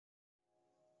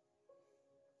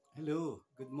Hello,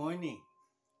 good morning.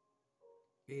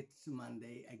 It's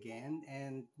Monday again,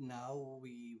 and now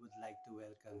we would like to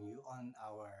welcome you on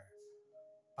our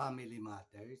Family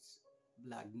Matters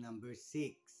vlog number 6.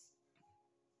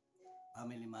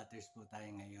 Family Matters po tayo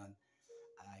ngayon,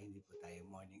 hindi po tayo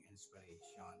morning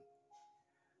inspiration.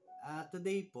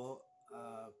 Today po,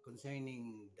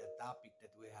 concerning the topic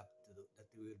that we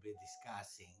will be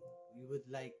discussing, we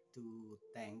would like to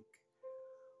thank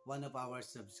one of our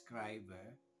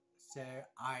subscriber, Sir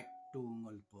Art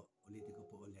Tungol po. Ulitin ko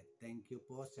po ulit. Thank you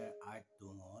po, Sir Art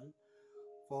Tungol,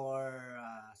 for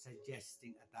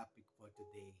suggesting a topic for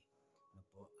today. Ano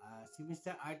po? Si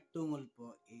Mr. Art Tungol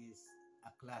po is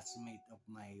a classmate of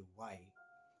my wife,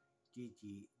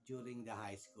 Gigi, during the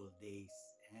high school days.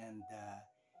 And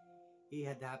he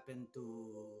had happened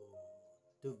to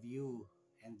view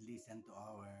and listen to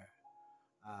our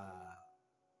uh,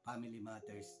 Family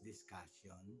Matters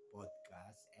discussion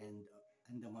podcast and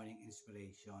the morning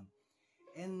inspiration.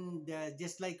 And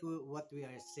just like what we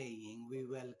are saying, we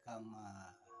welcome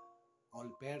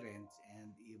all parents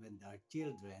and even our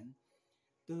children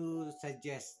to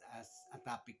suggest us a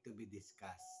topic to be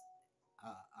discussed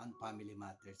on family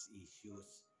matters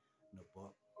issues. No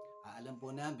po? Alam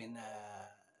po namin na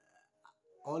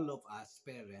all of us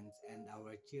parents and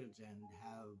our children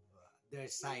have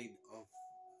their side of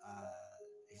uh,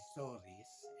 stories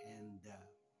and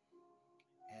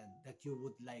that you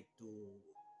would like to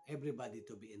everybody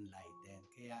to be enlightened.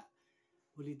 Kaya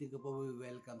ulitin ko po, we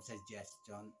welcome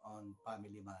suggestion on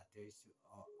family matters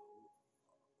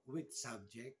with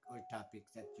subject or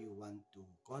topics that you want to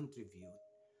contribute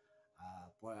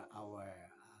for our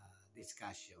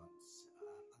discussions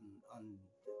on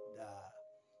the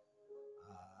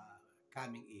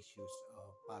coming issues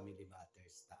of family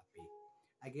matters topic.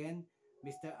 Again,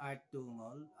 Mr. Art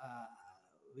Tungol,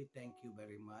 we thank you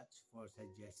very much for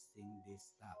suggesting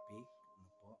this topic. Ano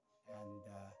po? And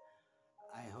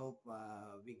I hope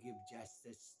we give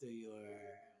justice to your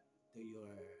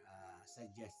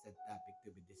suggested topic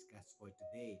to be discussed for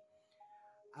today.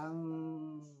 Ang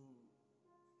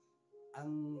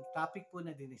ang topic po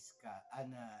na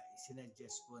na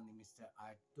sinuggest po ni Mr.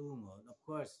 Art Tungol, of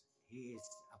course, he is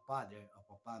a father of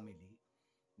a family,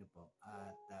 no po.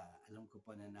 At alam ko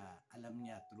po na alam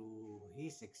niya through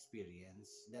his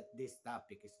experience that this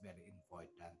topic is very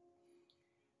important.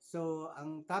 So,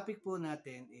 ang topic po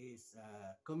natin is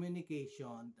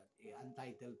communication. Ang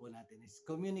title po natin is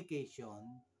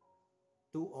Communication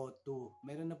 202.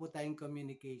 Meron na po tayong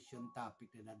communication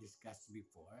topic na na-discuss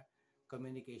before.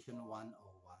 Communication 101.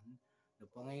 So,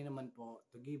 po ngayon naman po,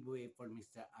 to give way for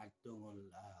Mr. Art Tungol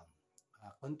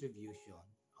contribution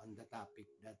on the topic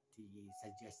that he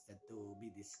suggested to be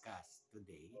discussed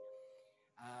today,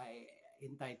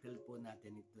 entitled po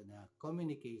natin ito na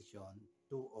Communication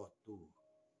 202.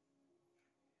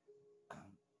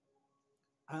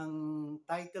 Ang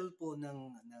title po ng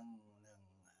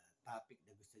topic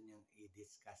na gusto niyang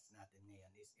i-discuss natin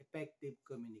ngayon is effective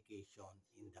communication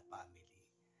in the family.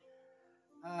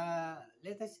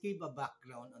 Let us give a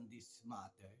background on this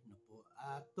matter. No po?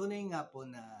 Tunay nga po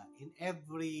na in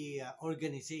every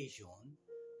organization,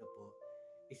 no po,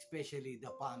 especially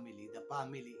the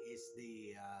family is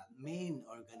the main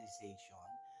organization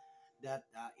that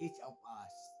each of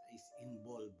us is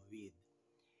involved with.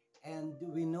 And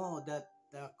we know that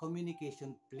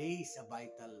communication plays a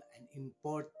vital and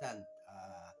important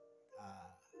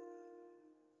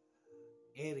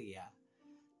area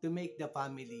to make the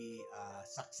family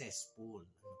successful.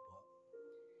 Ano po?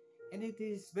 And it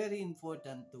is very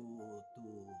important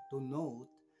to note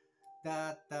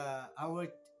that our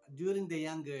during the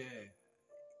younger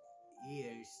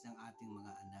years ng ating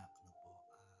mga anak, no po,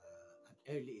 at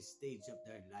early stage of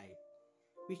their life,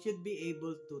 we should be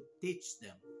able to teach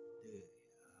them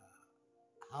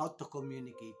how to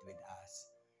communicate with us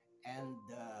and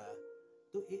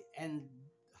and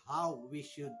how we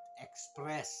should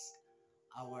express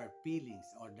our feelings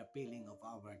or the feeling of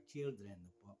our children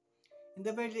po. In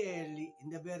the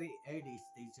very early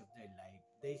stage of their life,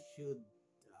 they should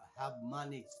have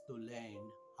managed to learn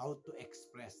how to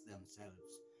express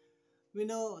themselves. We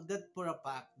know that for a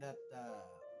fact that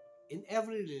in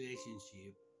every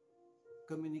relationship,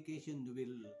 communication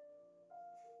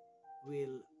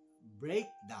will break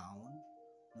down,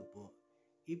 no po,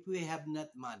 if we have not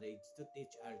managed to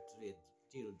teach our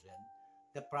children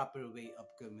the proper way of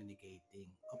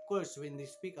communicating. Of course, when we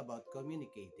speak about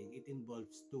communicating, it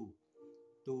involves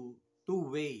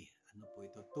two-way, ano po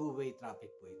ito, two-way traffic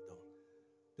po ito.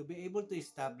 To be able to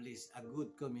establish a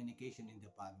good communication in the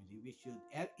family, we should,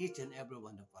 each and every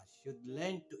one of us should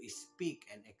learn to speak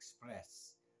and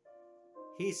express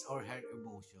his or her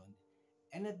emotion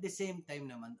And at the same time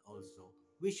naman also,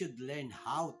 we should learn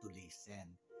how to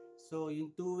listen. So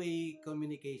yung two-way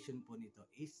communication po nito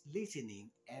is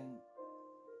listening and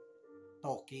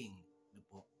talking. No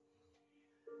po.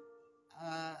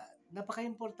 Ah,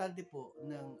 napaka-importante po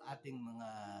ng ating mga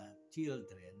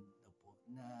children, no po,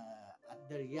 na at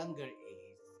their younger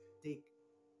age, they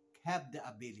have the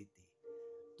ability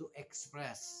to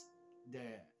express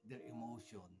their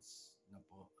emotions, no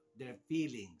po, their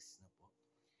feelings, no po,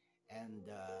 and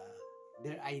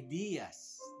their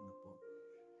ideas, no po.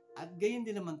 At gayon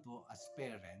din naman po as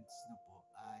parents, no po,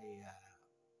 ay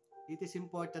it is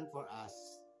important for us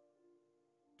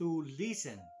to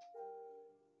listen,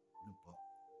 no po,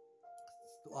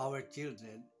 to our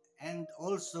children, and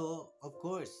also of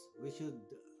course we should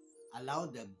allow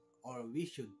them, or we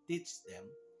should teach them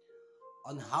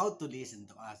on how to listen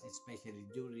to us, especially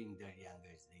during their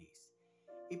younger days.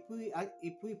 If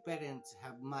we parents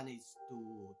have managed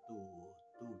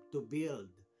to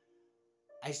build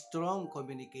a strong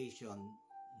communication,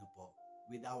 no po,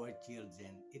 with our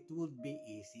children, it would be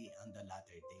easy on the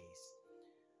latter days,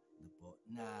 no po,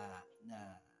 na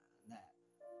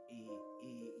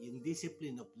yung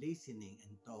discipline of listening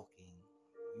and talking,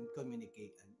 yung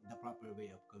communicate, the proper way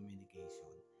of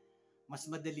communication, mas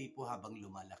madali po habang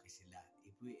lumalaki sila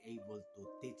if we able to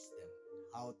teach them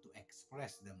how to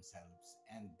express themselves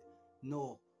and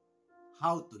know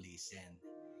how to listen.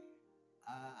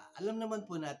 Alam naman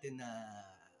po natin na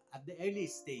at the early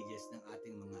stages ng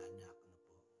ating mga anak, no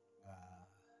po,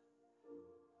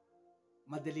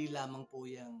 madali lamang po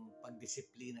yung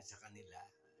pagdisiplina sa kanila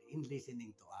in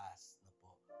listening to us, no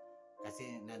po.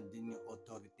 Kasi nandun yung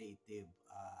authoritative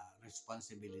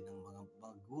responsibility ng mga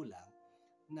magulang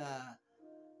na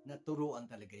naturuan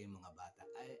talaga yung mga bata.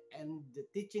 And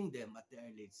teaching them at the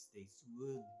early stage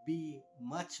would be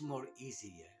much more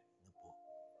easier, no po.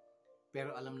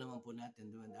 Pero alam naman po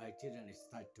natin when our children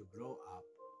start to grow up,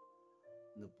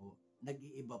 no po,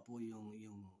 nag-iiba po yung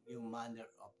manner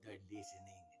of their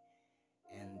listening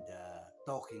and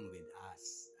talking with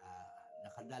us.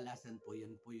 Nakadalasan po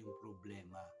yan po yung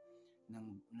problema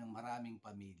ng maraming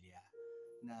pamilya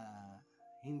na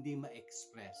hindi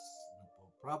ma-express, no po,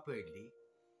 properly,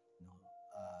 no,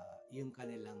 yung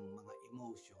kanilang mga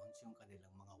emotions, yung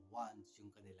kanilang mga wants,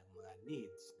 yung kanilang mga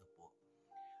needs, no po.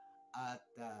 At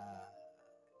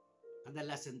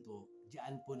kadalasan po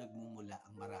diyan po nagmumula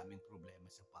ang maraming problema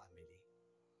sa family.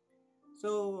 So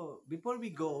before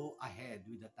we go ahead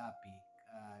with the topic,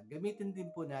 gamitin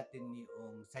din po natin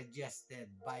yung suggested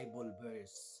Bible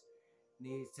verse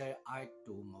ni Sir Art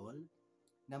Tumol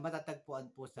na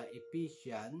matatagpuan po sa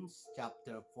Ephesians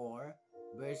chapter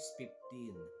 4 verse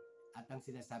 15. At ang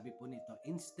sinasabi po nito,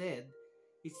 instead,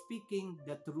 speaking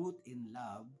the truth in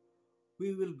love,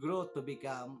 we will grow to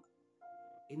become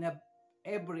in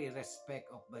every respect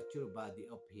of mature body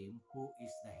of Him who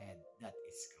is the head, that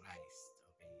is Christ.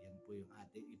 Okay, yan po yung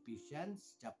ating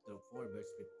Ephesians chapter 4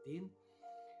 verse 15.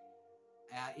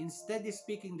 Instead of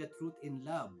speaking the truth in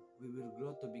love, we will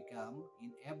grow to become,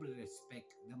 in every respect,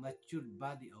 the matured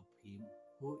body of Him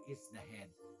who is the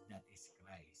head, that is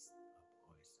Christ.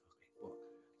 Of course. Okay po.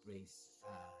 Praise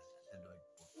the Lord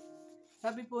po.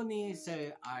 Sabi po ni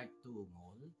Sir Art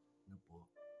Tumol, no po,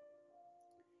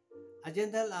 a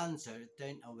gentle answer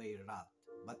turn away wrath,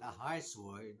 but a harsh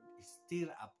word stir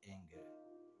up anger.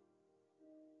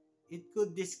 It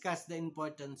could discuss the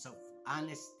importance of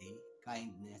honesty,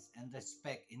 kindness, and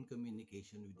respect in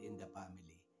communication within the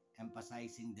family,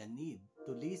 emphasizing the need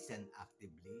to listen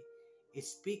actively,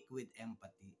 speak with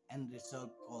empathy, and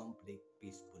resolve conflict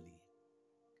peacefully.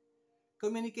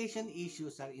 Communication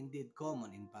issues are indeed common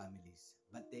in families,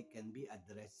 but they can be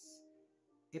addressed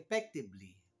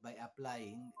effectively by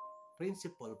applying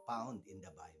principles found in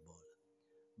the Bible.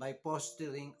 By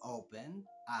fostering open,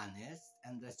 honest,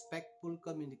 and respectful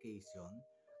communication,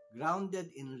 grounded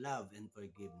in love and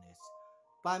forgiveness,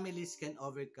 families can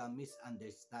overcome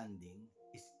misunderstanding,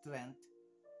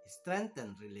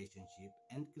 strengthen relationship,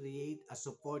 and create a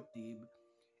supportive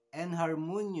and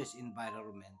harmonious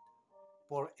environment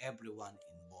for everyone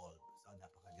involved. So,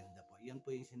 napakaganda po. Yan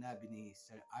po yung sinabi ni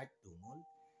Sir Art Tumol,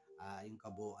 yung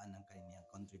kabuuan ng kanyang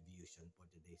contribution for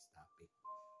today's topic.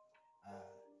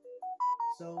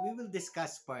 So, we will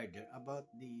discuss further about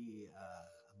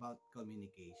about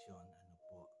communication. Ano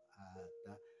po?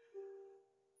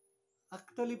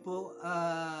 Actually po,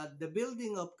 the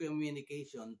building of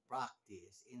communication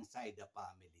practice inside the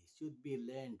family should be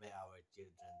learned by our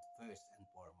children first and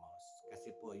foremost. Kasi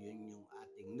po, yun yung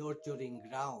ating nurturing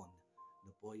ground.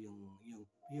 No po,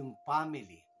 yung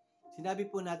family.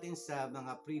 Sinabi po natin sa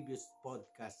mga previous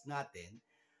podcast natin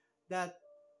that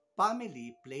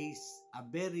family plays a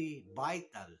very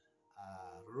vital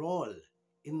role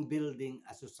in building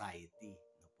a society.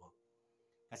 No po?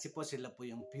 Kasi po sila po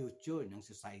yung future ng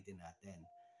society natin.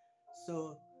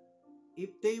 So,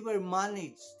 if they were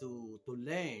managed to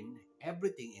learn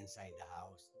everything inside the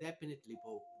house, definitely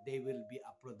po, they will be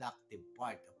a productive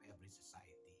part of every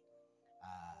society.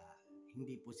 Ah,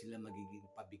 hindi po sila magiging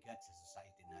pabigat sa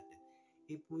society natin.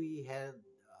 If we have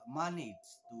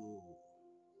managed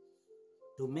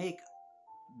to make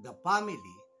the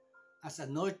family as a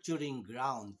nurturing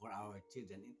ground for our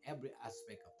children in every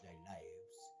aspect of their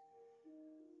lives,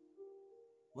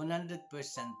 100%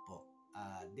 po,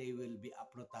 they will be a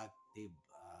productive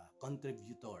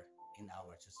contributor in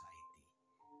our society.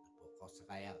 Po,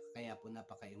 kaya po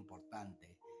napaka-importante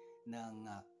ng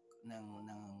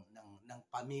ng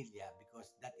pamilya because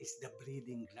that is the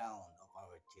breeding ground of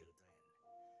our children.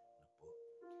 Po.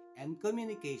 And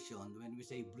communication, when we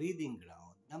say breeding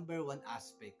ground, number one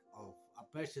aspect of a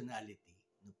personality,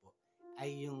 po,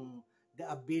 ay yung the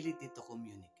ability to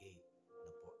communicate.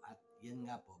 Po. At yan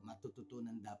nga po,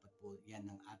 matututunan dapat po yan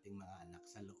ng ating mga anak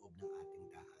sa loob ng ating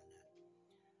tahanan.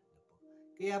 Po.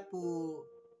 Kaya po,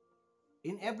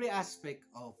 in every aspect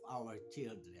of our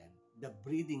children, the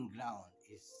breeding ground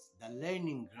is the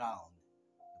learning ground,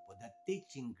 po, the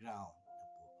teaching ground, po,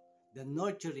 the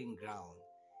nurturing ground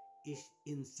is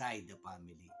inside the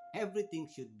family. Everything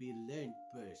should be learned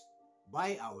first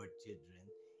by our children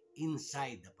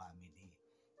inside the family.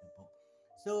 Po.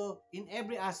 So, in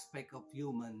every aspect of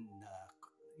human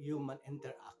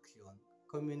interaction,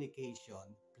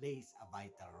 communication plays a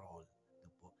vital role.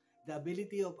 Po. The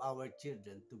ability of our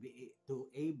children to be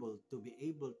able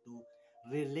to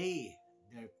relay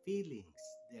their feelings,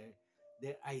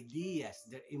 their ideas,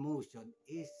 their emotion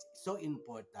is so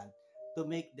important to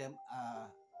make them a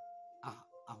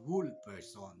whole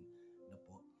person. No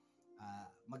po.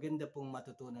 Maganda pong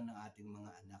matutunan ng ating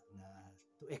mga anak na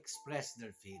to express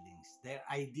their feelings, their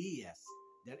ideas,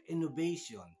 their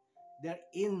innovation, their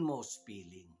inmost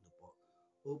feeling. No po.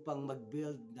 Upang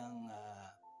mag-build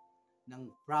ng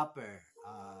proper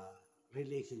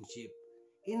relationship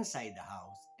inside the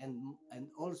house and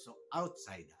also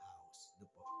outside the house.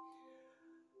 No po.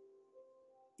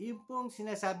 Yung pong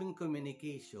sinasabing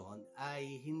communication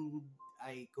ay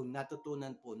kung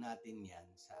natutunan po natin yan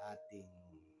sa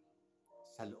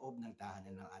loob ng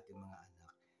tahanan ng ating mga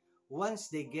anak, once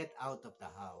they get out of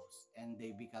the house and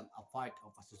they become a part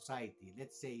of a society,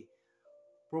 let's say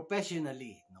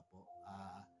professionally, no po,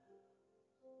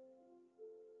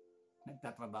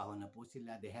 nagtatrabaho na po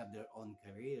sila, they have their own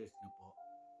careers, no po.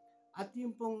 At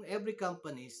yung pong every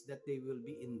companies that they will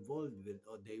be involved with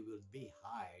or they will be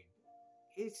hired,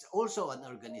 it's also an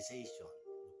organization.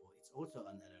 No po. It's also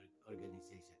an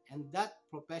organization. And that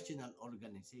professional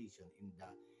organization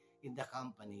in the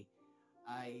company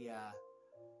ay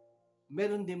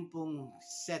meron din pong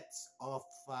sets of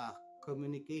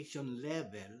communication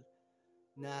level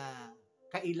na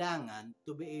kailangan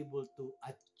to be able to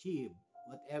achieve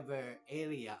whatever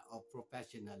area of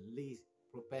professionally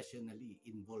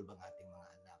involved ang ating mga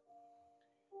anak.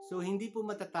 So, hindi po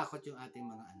matatakot yung ating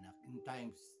mga anak in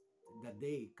times the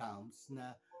day comes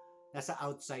na nasa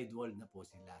outside world na po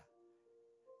sila.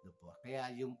 No po. Kaya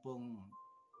yung pong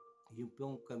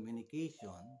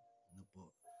communication, no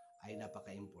po, ay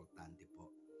napaka-importante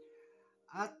po.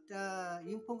 At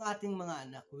yung pong ating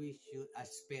mga anak, we should,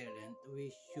 as parent,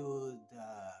 we should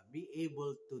be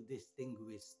able to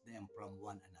distinguish them from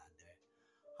one another.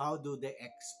 How do they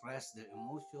express their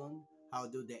emotion?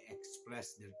 How do they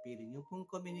express their feeling? Yung pong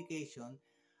communication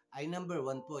ay number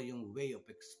one po, yung way of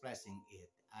expressing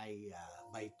it ay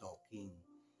by talking.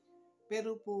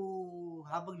 Pero po,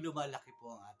 habang lumalaki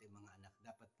po ang ating mga anak,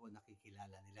 dapat po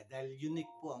nakikilala nila dahil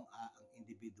unique po ang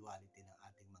individuality ng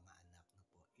ating mga anak. No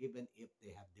po. Even if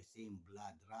they have the same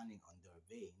blood running on their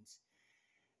veins,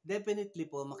 definitely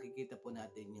po makikita po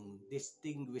natin yung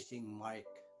distinguishing mark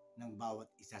ng bawat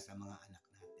isa sa mga anak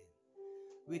natin,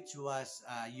 which was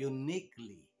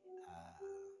uniquely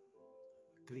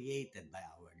created by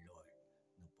our Lord.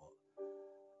 No po.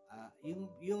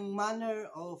 Yung manner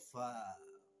of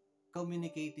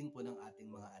communicating po ng ating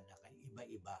mga anak ay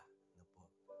iba-iba. No po.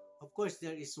 Of course,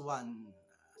 there is one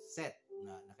set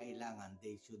na kailangan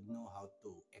they should know how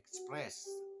to express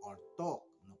or talk.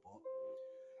 No po.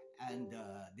 And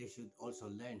they should also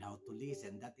learn how to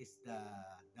listen. That is the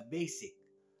basic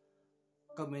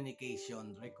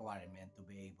communication requirement to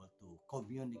be able to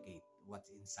communicate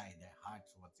what's inside their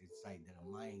hearts, what's inside their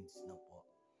minds. No po.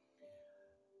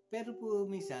 Pero po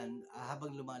minsan,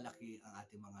 habang lumalaki ang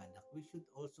ating mga anak, we should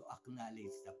also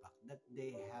acknowledge the fact that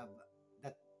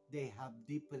they have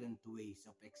different ways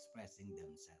of expressing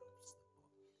themselves.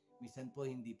 Minsan po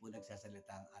hindi po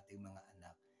nagsasalita ang ating mga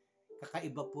anak.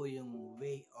 Kakaiba po yung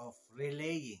way of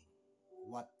relaying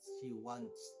what she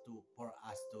wants to for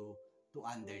us to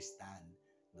understand,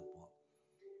 no po.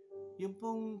 Yung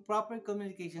pong proper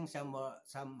communication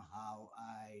somehow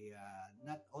ay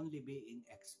not only being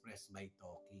expressed by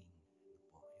talking, no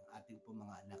po. Yung ating pong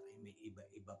mga anak ay may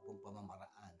iba-iba pong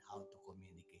pamamaraan how to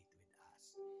communicate with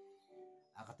us.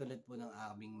 Katulad po ng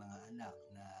aming mga anak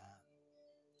na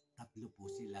tatlo po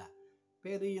sila.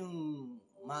 Pero yung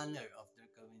manner of their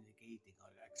communicating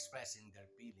or expressing their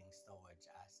feelings towards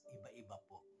us, iba-iba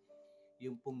po.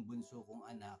 Yung pong bunso kong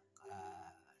anak,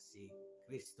 si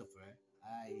Christopher,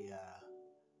 ay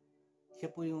siya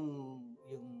po yung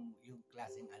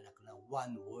klaseng anak na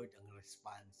one word ang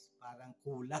response. Parang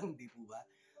kulang, di po ba?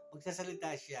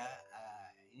 Magsasalita siya,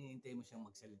 iniintay mo siyang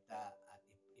magsalita at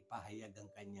ipahayag ang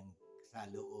kanyang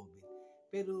saloobin.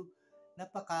 Pero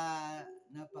napaka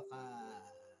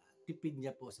tipid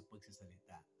niya po sa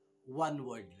pagsasalita. One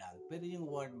word lang. Pero yung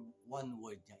one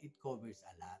word niya, it covers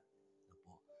a lot. No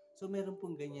po. So meron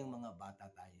pong ganyang mga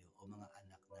bata tayo o mga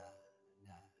anak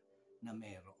na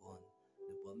meron.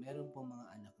 No po. Meron pong mga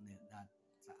anak na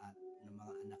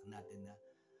mga anak natin na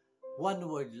one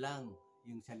word lang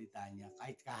yung salita niya.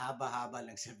 Kahit kahaba-haba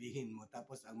lang sabihin mo,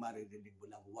 tapos ang maririnig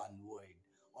mo lang one word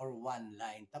or one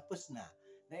line. Tapos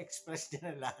na-express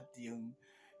niya na lahat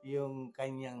yung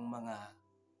kanyang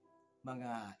mga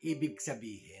ibig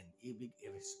sabihin, ibig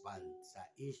i-respond sa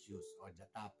issues or the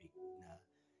topic na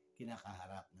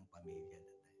kinakaharap ng pamilya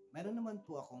natin. Meron naman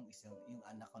po akong yung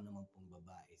anak ko naman pong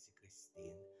babae, si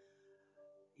Christine.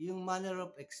 Yung manner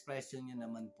of expression niya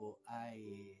naman po ay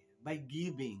by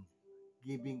giving.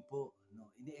 Giving po,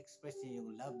 no? Ini-express niya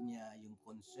yung love niya, yung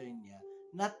concern niya,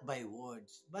 not by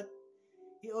words, but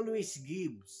he always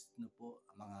gives, no po,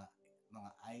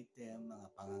 mga item, mga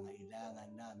pangangailangan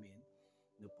namin,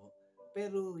 no po.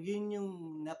 Pero yun yung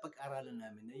napag-aralan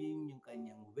namin na yun yung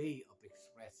kanyang way of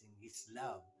expressing his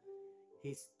love,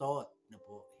 his thought, no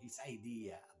po, his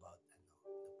idea about no po.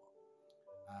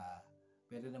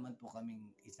 Pero naman po kaming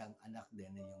isang anak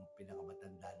din na yung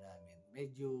pinakamatanda namin.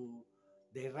 Medyo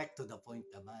direct to the point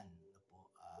naman, no po.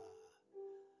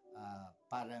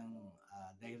 Parang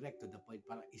direct to the point,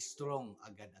 parang strong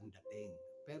agad ang dating.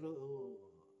 Pero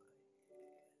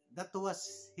that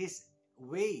was his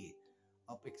way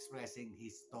of expressing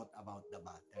his thought about the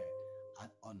matter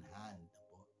at on hand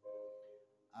po.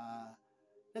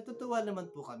 Natutuwa naman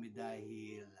po kami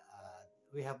dahil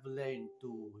we have learned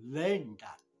to learn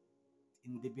that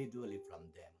individually from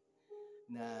them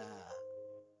na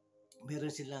meron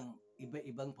silang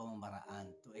iba-ibang pamamaraan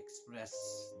to express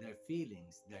their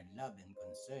feelings, their love and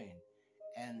concern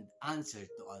and answer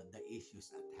to all the issues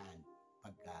at hand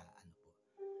pagka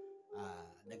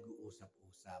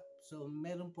nag-uusap-usap. So,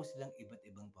 meron po silang iba't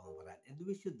ibang pamamaraan. And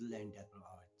we should learn that from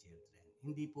our children.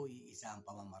 Hindi po iisa ang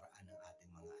pamamaraan ng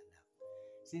ating mga anak.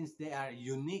 Since they are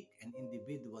unique and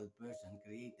individual person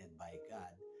created by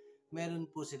God, meron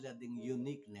po sila ding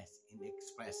uniqueness in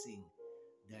expressing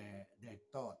their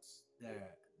thoughts,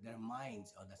 their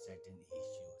minds on a certain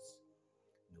issues.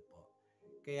 No po.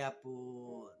 Kaya po,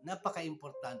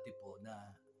 napaka-importante po na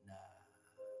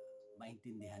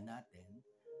maintindihan natin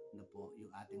na po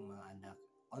yung ating mga anak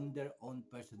on their own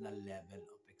personal level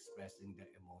of expressing their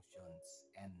emotions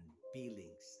and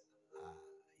feelings.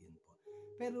 Yun po.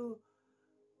 Pero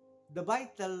the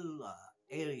vital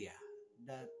area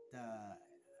that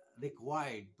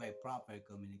required by proper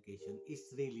communication is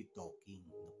really talking.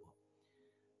 No po.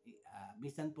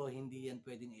 Minsan po hindi yan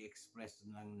pwedeng i-express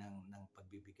ng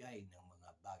pagbibigay ng mga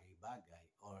bagay-bagay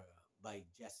or by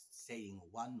just saying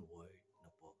one word.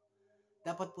 No po.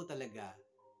 Dapat po talaga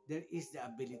there is the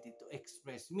ability to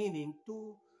express, meaning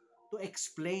to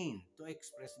explain, to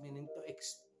express, meaning to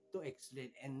explain,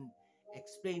 and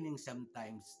explaining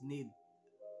sometimes need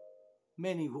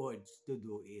many words to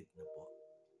do it, no po.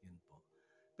 Yun po.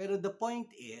 Pero the point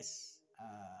is,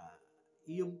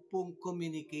 yung pong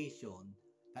communication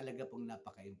talaga pong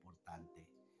napaka-importante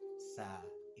sa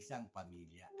isang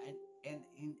pamilya and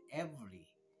in every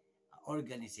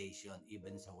organization,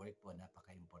 even sa work po,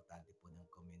 napaka-importante po ng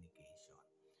communication.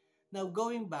 Now,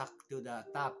 going back to the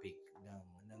topic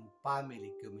ng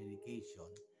family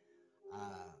communication,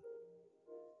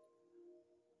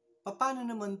 paano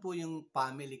naman po yung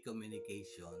family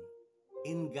communication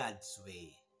in God's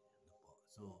way?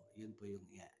 So, yun po yung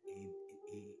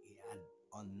i-add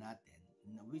on natin,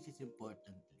 which is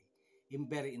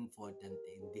very important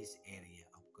in this area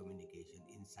of communication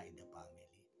inside the family.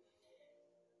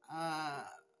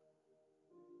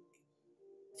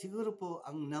 Siguro po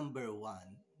ang number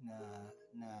one na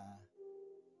na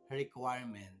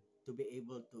requirement to be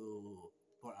able to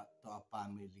to a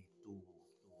family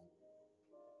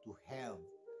to have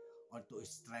or to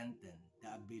strengthen the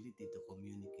ability to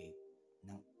communicate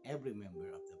ng every member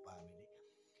of the family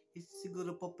is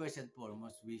siguro po first and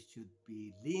foremost we should be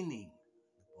leaning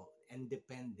po and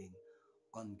depending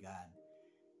on God.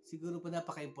 Siguro po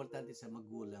napaka-importante sa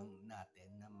magulang natin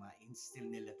na ma-instill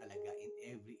nila talaga in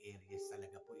every areas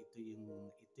talaga po ito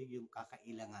yung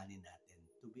kakailanganin natin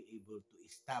to be able to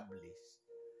establish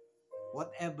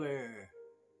whatever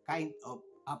kind of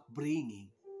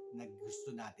upbringing na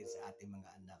gusto natin sa ating mga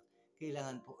anak.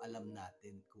 Kailangan po alam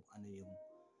natin kung ano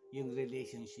yung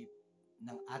relationship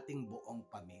ng ating buong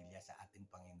pamilya sa ating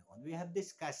Panginoon. We have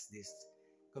discussed this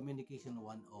Communication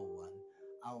 101,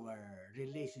 our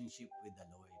relationship with the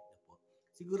Lord. Po.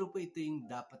 Siguro po ito yung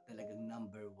dapat talagang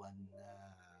number one na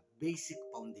basic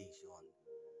foundation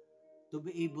to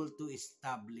be able to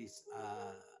establish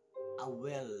a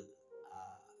well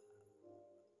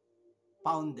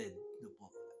founded po,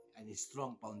 and a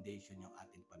strong foundation yung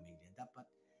ating pamilya. Dapat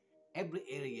every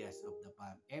areas of the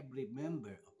family, every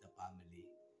member of the family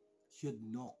should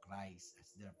know Christ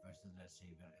as their personal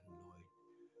Savior and Lord.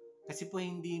 Kasi po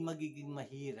hindi magiging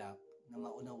mahirap na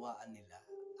maunawaan nila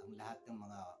ang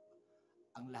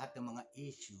lahat ng mga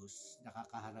issues na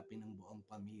kakaharapin ng buong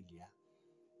pamilya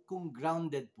kung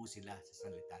grounded po sila sa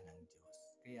salita ng Diyos.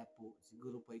 Kaya po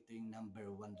siguro po ito yung number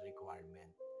one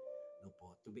requirement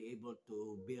po, to be able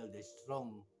to build a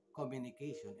strong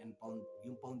communication and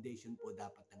yung foundation po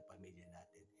dapat ng pamilya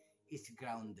natin is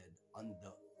grounded on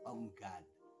God.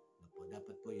 Po,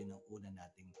 dapat po yun ang una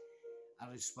nating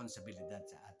responsibilidad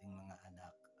sa ating mga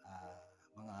anak,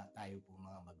 mga tayo po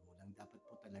mga magulang. Dapat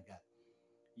po talaga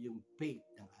yung faith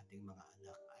ng ating mga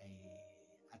anak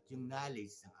at yung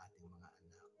knowledge ng ating mga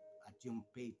anak at yung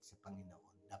faith sa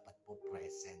Panginoon dapat po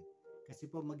present. Kasi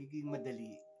po magiging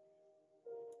madali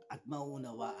at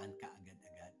mauunawaan ka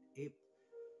agad-agad if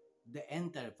the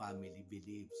entire family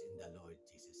believes in the Lord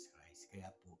Jesus Christ. Kaya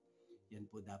po, yan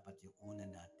po dapat yung una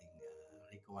nating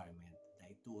requirement na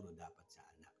ituro dapat sa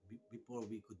anak before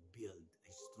we could build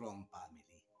a strong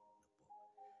family.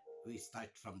 We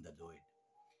start from the Lord.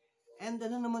 And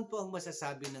ano naman po ang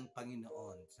masasabi ng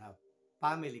Panginoon sa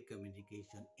family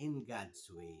communication in God's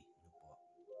way?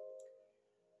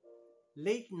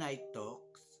 Late night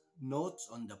talks, notes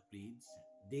on the fridge,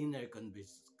 dinner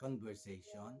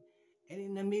conversation, and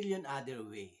in a million other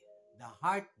ways, the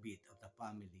heartbeat of the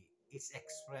family is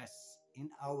expressed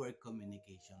in our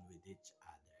communication with each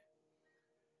other.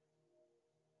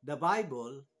 The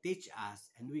Bible teaches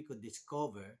us, and we could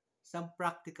discover some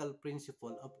practical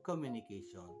principle of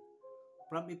communication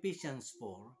from Ephesians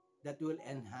 4 that will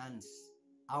enhance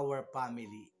our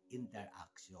family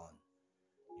interaction.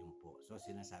 Yun po. So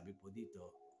sinasabi po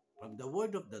dito, from the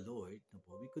word of the Lord,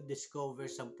 we could discover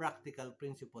some practical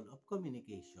principle of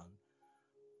communication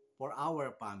for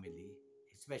our family,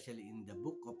 especially in the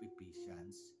book of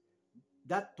Ephesians,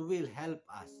 that will help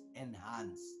us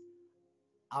enhance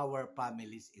our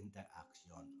family's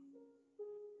interaction.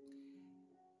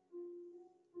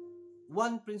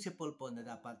 One principle po na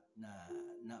dapat na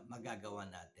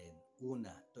magagawa natin,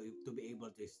 una, to be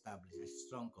able to establish a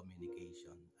strong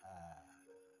communication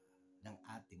ng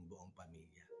ating buong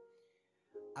pamilya.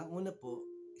 Ang una po,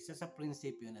 isa sa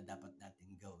prinsipyo na dapat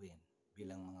natin gawin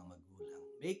bilang mga magulang,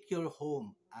 make your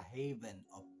home a haven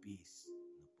of peace.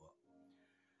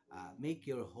 Make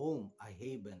your home a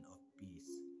haven of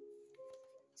peace.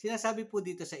 Sinasabi po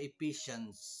dito sa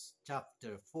Ephesians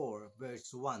chapter 4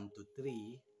 verse 1 to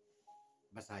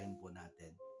 3, basahin po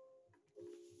natin.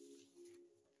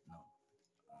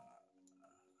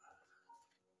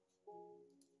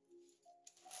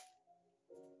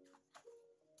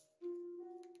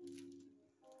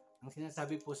 Ang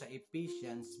sinasabi po sa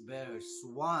Ephesians verse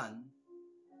 1,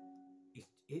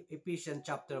 Ephesians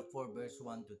chapter 4 verse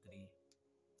 1 to 3.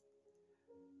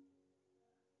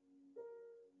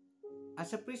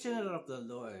 As a prisoner of the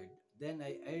Lord, then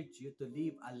I urge you to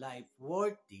live a life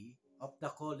worthy of the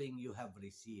calling you have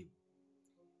received.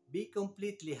 Be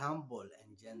completely humble and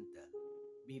gentle.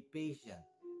 Be patient,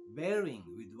 bearing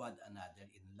with one another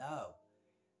in love.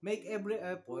 Make every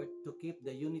effort to keep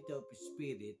the unity of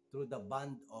spirit through the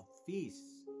bond of peace.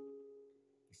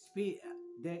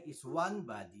 There is one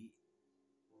body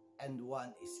and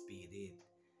one spirit.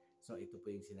 So ito po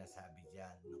yung sinasabi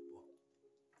diyan, no po.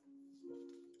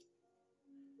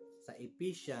 Sa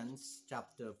Ephesians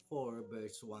chapter 4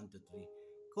 verse 1 to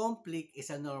 3. Conflict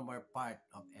is a normal part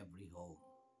of every home,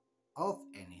 of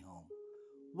any home.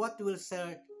 What will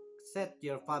set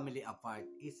your family apart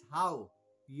is how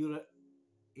you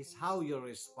is how you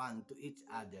respond to each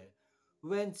other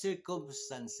when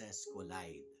circumstances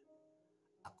collide.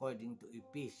 According to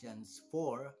Ephesians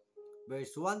 4,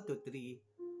 verse 1 to 3,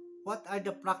 what are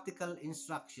the practical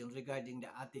instructions regarding the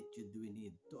attitude we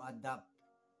need to adopt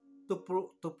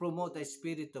to promote a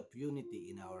spirit of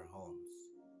unity in our homes?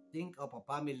 Think of a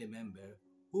family member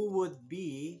who would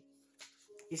be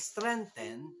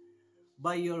strengthened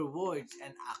by your words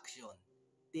and action.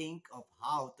 Think of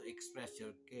how to express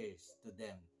your cares to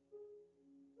them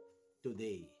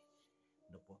today.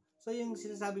 Ano po? So yung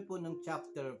sinasabi po ng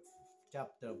chapter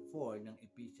 4 ng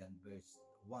Ephesians verse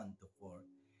 1 to 4,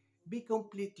 be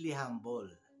completely humble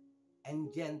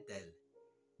and gentle.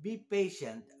 Be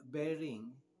patient,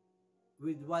 bearing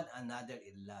with one another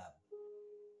in love.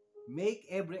 Make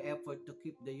every effort to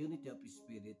keep the unity of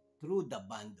spirit through the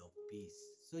bond of peace.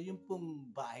 So yung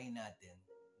pong bahay natin,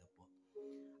 ano po,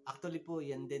 actually po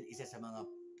yan din isa sa mga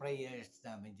prayers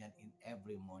namin dyan in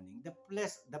every morning.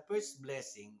 The first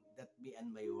blessing that me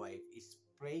and my wife is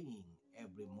praying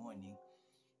every morning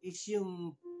is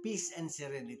yung peace and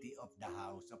serenity of the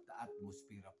house, of the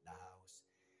atmosphere of the house.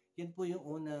 Yan po yung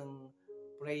unang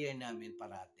prayer namin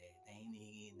parate na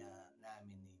hinihingi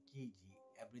namin ni Gigi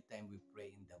every time we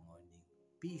pray in the morning.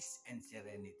 Peace and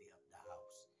serenity of the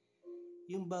house.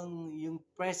 Yung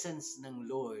presence ng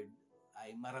Lord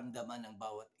ay maramdaman ng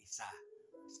bawat isa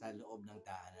sa loob ng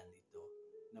tahanan nito.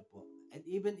 Na po. And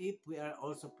even if we are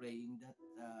also praying that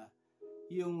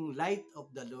yung light of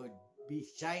the Lord be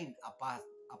shine upon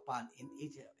in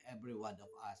each and every one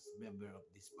of us, member of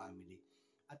this family.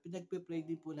 At pinagpe-pray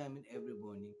din po namin every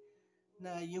morning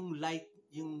na yung light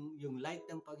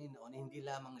ng Panginoon hindi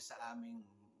lamang sa aming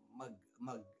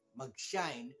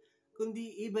mag-shine,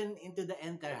 kundi even into the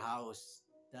entire house.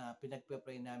 Na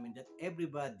pinagpe-pray namin that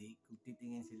everybody, kung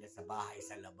titingin sila sa bahay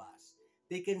sa labas,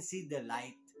 they can see the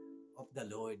light of the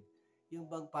Lord. Yung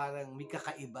bang parang may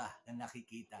kakaiba na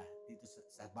nakikita dito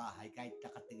sa bahay kahit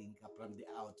nakatingin ka from the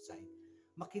outside,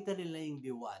 makita nila yung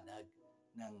liwanag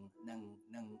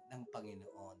ng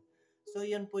Panginoon. So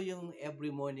yan po yung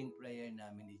every morning prayer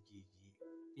namin ni Gigi.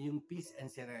 Yung peace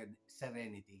and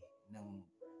serenity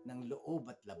ng loob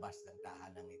at labas ng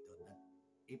tahanan ito. That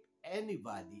if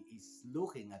anybody is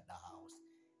looking at the house,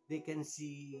 they can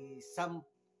see some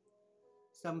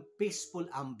peaceful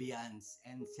ambience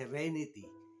and serenity.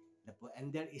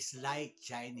 And there is light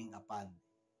shining upon,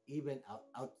 even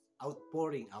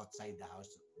outpouring outside the house.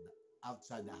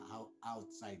 Outside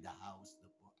the house na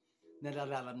po.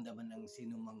 Nararamdaman ng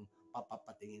sinumang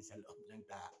papapatingin sa loob ng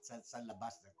sa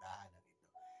labas ng tahanan ito.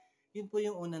 Yun po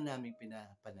yung una naming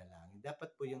pinapanalangin.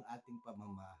 Dapat po yung ating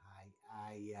pamamahay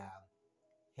ay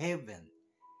heaven.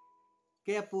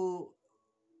 Kaya po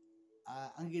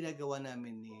ang ginagawa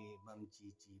namin ni Ma'am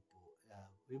Gigi po,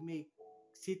 we make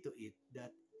see to it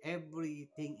that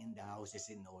everything in the house is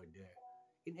in order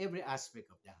in every aspect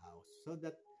of the house, so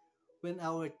that when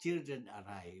our children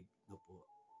arrive, no po,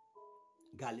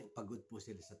 galing pagod po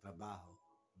sila sa trabaho,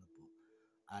 no po,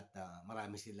 at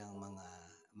marami silang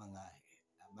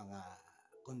mga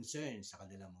concerns sa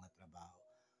kanilang mga trabaho.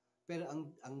 Pero ang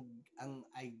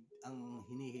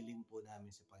hinihiling po namin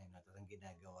sa Panginoon at ang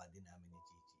ginagawa din namin ni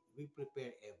Gigi, we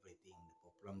prepare everything, no po,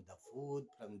 from the food,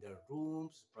 from their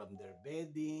rooms, from their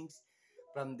beddings,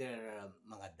 from their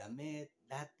mga damit,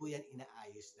 lahat po yan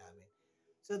inaayos namin.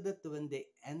 So that when they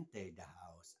enter the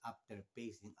house, after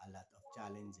facing a lot of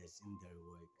challenges in their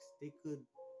works, they could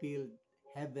feel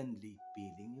heavenly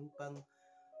feeling, yung pang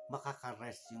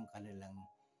makakarest yung kanilang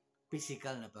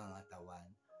physical na pangangatawan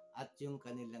at yung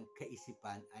kanilang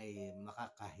kaisipan ay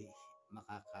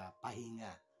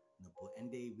makakapahinga, no po, and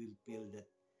they will feel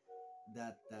that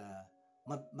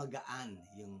magaan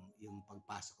yung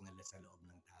pagpasok nila sa loob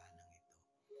ng tahanan ito.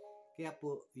 Kaya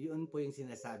po, yun po yung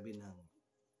sinasabi ng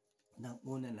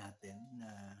una natin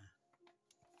na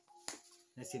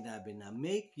sinabi na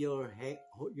make your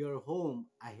home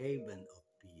a haven of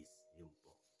peace. Yun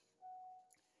po.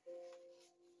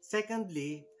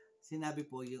 Secondly, sinabi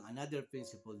po yung another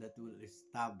principle that will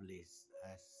establish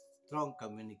a strong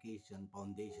communication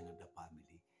foundation of the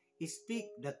family is speak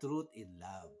the truth in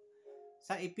love.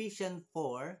 Sa Ephesians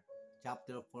 4,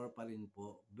 chapter 4 pa rin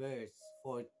po, verse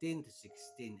 14 to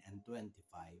 16 and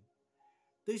 25,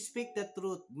 to speak the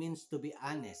truth means to be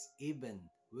honest even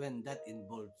when that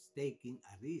involves taking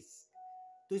a risk.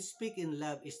 To speak in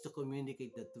love is to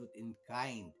communicate the truth in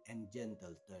kind and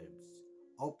gentle terms.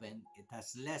 Often, it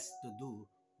has less to do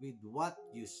with what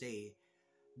you say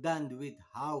than with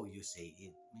how you say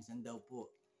it. Minsan daw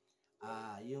po,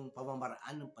 yung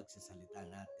pamamaraan ng pagsasalita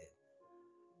natin,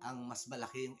 ang mas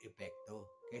malaki yung epekto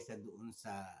kaysa doon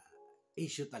sa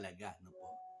issue talaga, no po.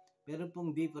 Meron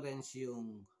pong difference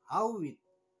yung how we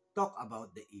talk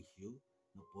about the issue,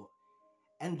 no po,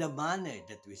 and the manner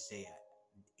that we say it,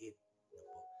 no po.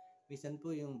 Minsan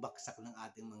po yung baksak ng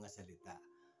ating mga salita,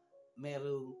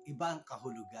 merong ibang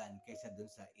kahulugan kaysa dun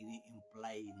sa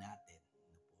ini-imply natin, no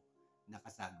po, na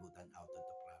kasagutan out of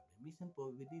the problem. Minsan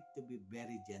po, we need to be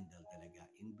very gentle talaga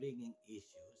in bringing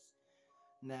issues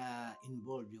na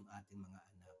involve yung ating mga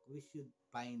anak. We should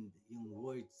find yung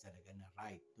words talaga na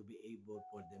right to be able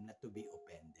for them not to be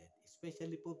offended.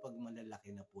 Especially po pag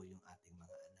malalaki na po yung ating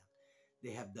mga anak.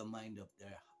 They have the mind of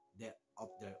their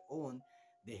own.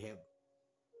 They have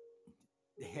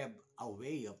a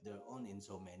way of their own in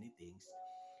so many things.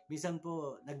 Minsan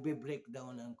po,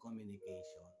 nagbe-breakdown ng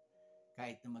communication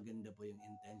kahit na maganda po yung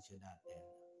intention natin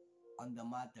on the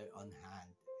matter on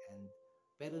hand. And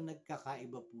pero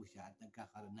nagkakaiba po siya at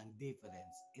nagkakaroon ng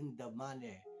difference in the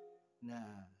manner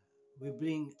na we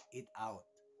bring it out,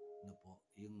 no po,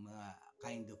 yung mga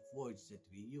kind of words that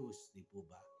we use, di po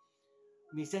ba?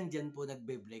 Minsan dyan po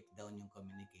nagbe-breakdown yung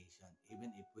communication even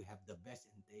if we have the best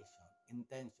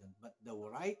intention, but the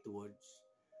right words,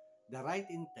 the right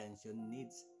intention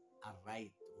needs a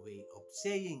right way of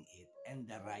saying it and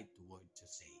the right word to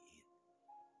say it.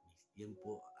 Yun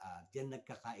po, dyan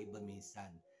nagkakaiba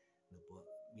minsan, no po.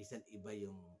 Minsan iba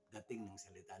yung dating ng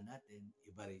salita natin,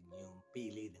 iba rin yung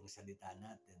pili ng salita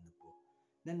natin, no po,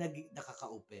 na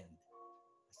nakaka-offend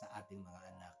sa ating mga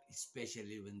anak,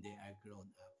 especially when they are grown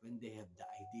up, when they have the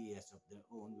ideas of their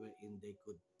own wherein they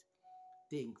could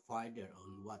think farther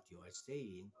on what you are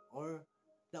saying or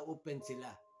na-open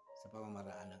sila sa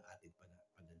pamamaraan ng ating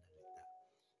pananalita.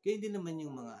 Kaya din naman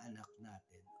yung mga anak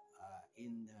natin,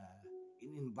 in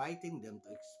inviting them to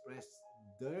express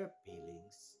their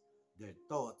feelings, their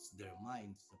thoughts, their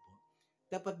minds, po,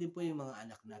 dapat din po yung mga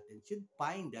anak natin should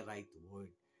find the right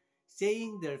word.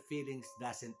 Saying their feelings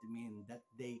doesn't mean that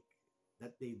they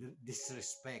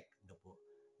disrespect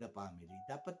the family.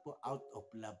 Dapat po out of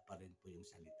love pa rin po yung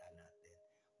salita natin.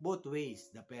 Both ways,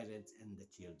 the parents and the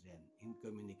children in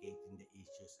communicating the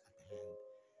issues at hand.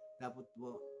 Dapat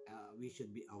po, we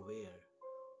should be aware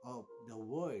of the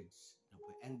words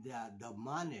and the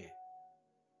manner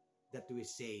that we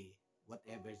say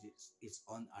whatever is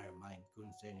on our mind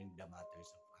concerning the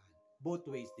matters of hand. Both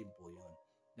ways din po yun.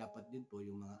 Dapat din po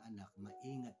yung mga anak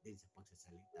maingat din sa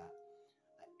pagsasalita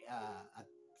at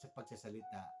sa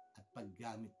pagsasalita at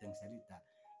paggamit ng salita,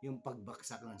 yung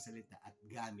pagbaksak ng salita at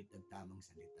gamit ng tamang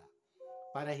salita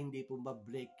para hindi po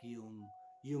ma-break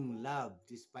yung love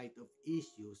despite of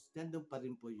issues. Nandun pa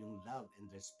rin po yung love and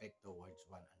respect towards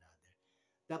one another.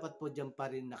 Dapat po dyan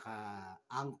pa rin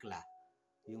naka-angkla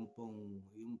yung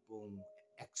pong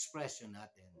expression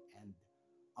natin and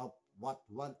of what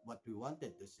we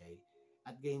wanted to say,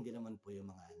 at gayon din naman po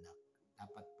yung mga anak.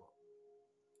 Dapat po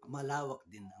malawak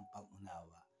din ang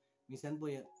pag-unawa. Minsan po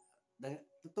yun,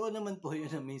 totoo naman po yun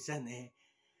na minsan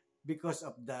because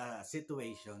of the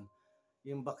situation,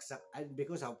 yung baksak,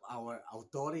 because of our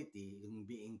authority, yung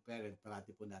being parent,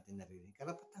 parati po natin narinig,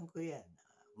 karapatan ko yan,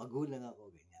 magulang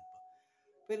ako, ganyan po.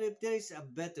 Pero if there is a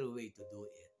better way to do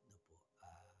it,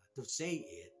 to say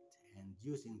it, and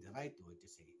using the right word to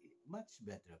say it, much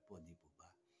better po, di po ba?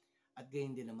 At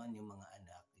gayon din naman yung mga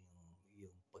anak,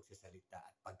 yung pagsasalita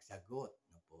at pagsagot,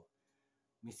 no po.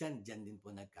 Minsan diyan din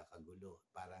po nagkakagulo,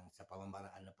 parang sa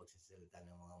pamamaraan ng pagsasalita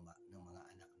ng mga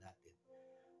anak natin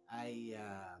ay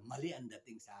mali ang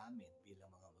dating sa amin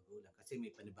bilang mga magulang kasi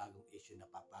may panibagong issue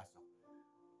na papasok.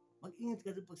 Mag-ingat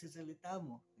ka sa pagsasalita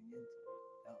mo. Ganyan.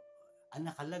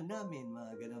 Anak ka lang namin,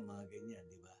 mga ganun, mga ganyan,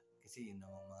 di ba? Kasi yun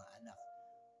ang mga anak,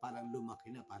 parang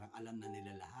lumaki na, parang alam na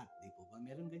nila lahat, di po ba?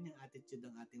 Meron ganyang attitude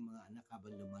ang ating mga anak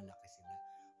habang lumalaki sila.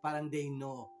 Parang they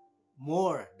know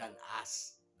more than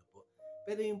us. No po?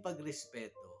 Pero yung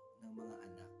pagrespeto ng mga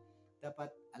anak,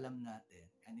 dapat alam natin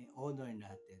and i-honor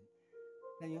natin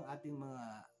na yung ating mga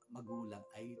magulang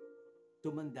ay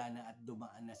tumanda na at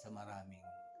dumaan na sa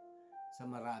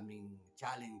maraming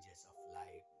challenges of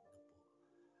life. No po?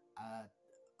 At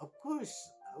of course,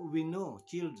 we know,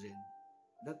 children,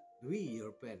 that we,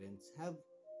 your parents, have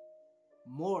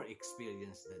more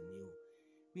experience than you.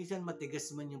 Minsan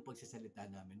matigas man yung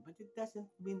pagsasalita namin, but it doesn't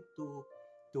mean to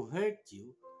hurt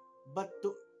you, but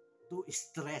to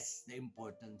stress the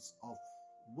importance of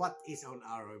what is on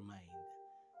our mind,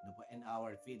 no po, and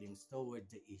our feelings toward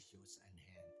the issues at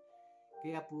hand.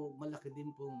 Kaya po malaki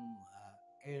din pong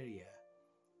area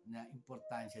na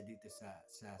importansya dito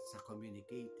sa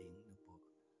communicating, no po.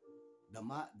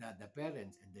 The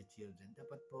parents and the children,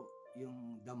 dapat po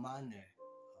yung the manner,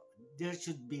 there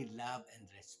should be love and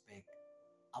respect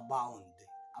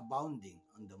abounding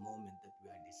on the moment that we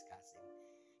are discussing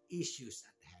issues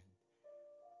at hand.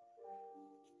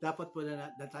 dapat po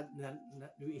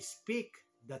we speak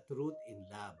the truth in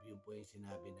love. Yun po yung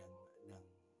sinabi ng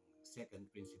second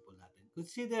principle natin.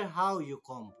 Consider how you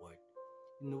comfort.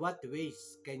 In what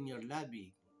ways can your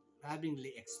lovingly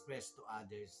express to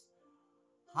others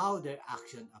how their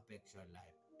action affects your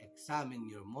life? Examine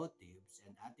your motives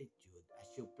and attitude as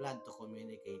you plan to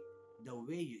communicate the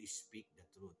way you speak the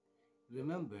truth.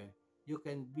 Remember, you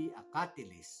can be a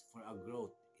catalyst for a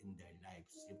growth in their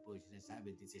lives. Yun po yung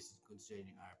sinasabi, this is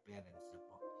concerning our parents na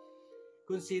po.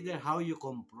 Consider how you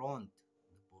confront.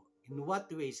 In what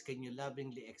ways can you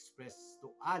lovingly express to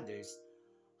others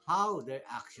how their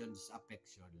actions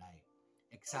affects your life?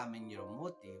 Examine your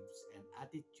motives and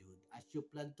attitude as you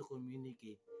plan to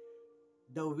communicate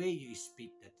the way you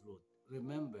speak the truth.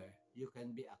 Remember, you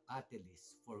can be a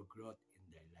catalyst for growth in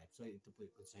their life. So ito po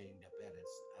yung saying the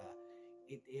parents.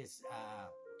 It is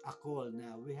a call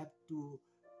na we have to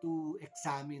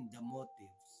examine the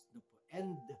motives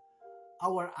and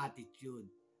our attitude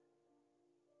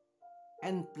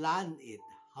and plan it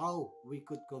how we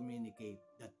could communicate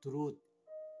the truth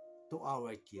to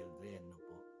our children. No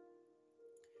po?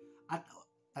 At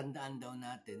tandaan daw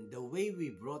natin, the way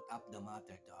we brought up the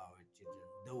matter to our children,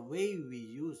 the way we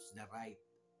use the right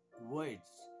words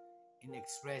in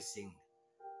expressing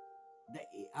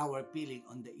our feeling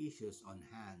on the issues on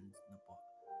hand, no po,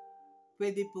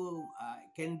 pwede po,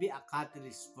 can be a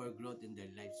catalyst for growth in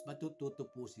their lives. Matututo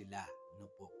po sila,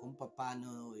 no po, kung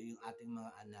paano yung ating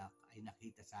mga anak ay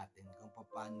nakita sa atin, kung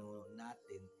paano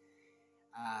natin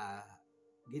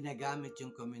ginagamit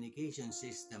yung communication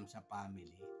system sa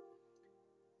family,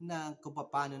 na kung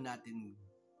paano natin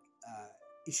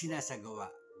isinasagawa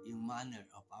yung manner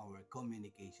of our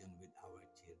communication with our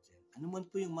children. Ano man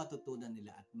po yung matutunan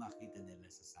nila at makita nila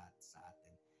sa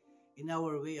atin in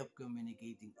our way of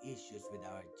communicating issues with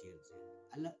our children.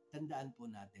 Tandaan po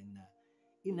natin na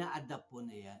ina-adapt po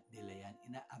nila yan,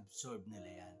 ina-absorb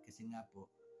nila yan. Kasi nga po,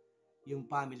 yung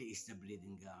family is the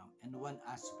breeding ground. And one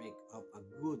aspect of a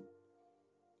good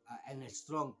and a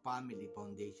strong family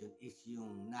foundation is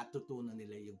yung natutunan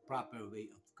nila yung proper way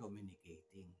of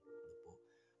communicating. Po.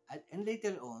 And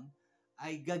later on,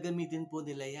 ay gagamitin po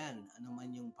nila yan. Ano man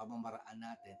yung pamamaraan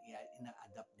natin,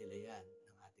 ina-adapt nila yan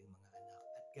ng ating mga anak.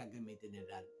 At gagamitin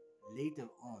nila later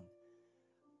on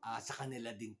sa kanila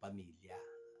ding pamilya.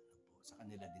 Sa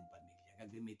kanila ding pamilya.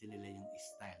 Gagamitin nila yung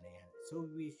style na yan. So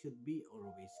we should be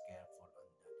always careful on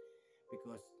that.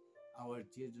 Because our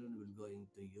children will going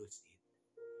to use it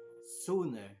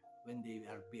sooner when they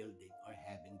are building or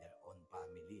having their own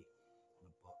family.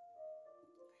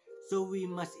 So we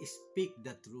must speak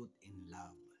the truth in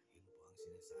love. Yun po ang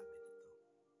sinasabi nito.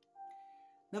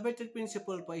 Number 3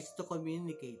 principle po is to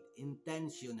communicate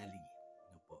intentionally.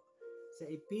 Ano po? Sa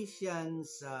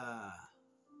Ephesians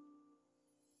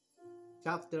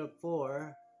chapter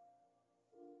 4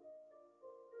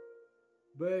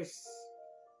 verse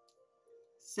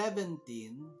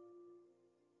 17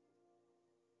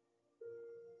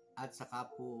 at saka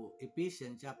po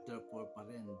Ephesians chapter 4 pa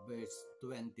rin, verse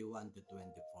 21 to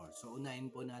 24. So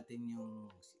unahin po natin yung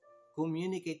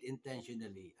communicate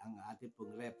intentionally. Ang ating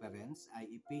pong reference ay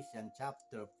Ephesians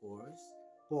chapter 4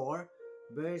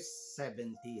 verse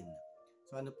 17.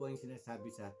 So ano po yung sinasabi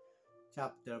sa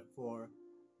chapter 4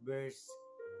 verse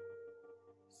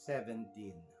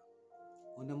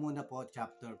 17? Una muna po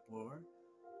chapter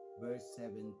 4 verse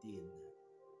 17.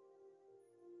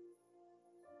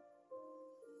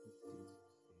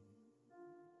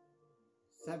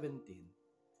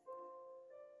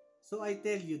 So I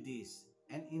tell you this,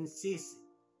 and insist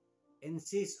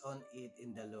on it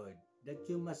in the Lord, that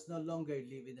you must no longer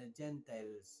live in the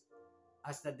Gentiles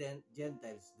as the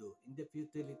Gentiles do, in the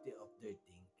futility of their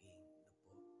thinking.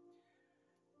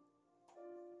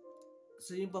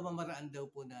 So yung pamamaraan daw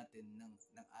po natin ng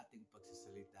ating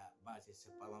pagsasalita base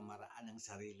sa pamamaraan ng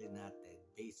sarili natin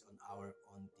based on our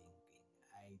own thinking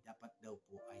ay dapat daw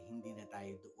po ay hindi na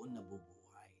tayo doon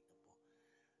nabubuhay.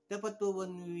 Dapat po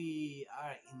when we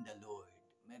are in the Lord,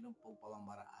 meron pong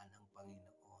pamamaraan ng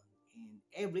Panginoon in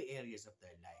every areas of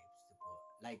their lives. Po.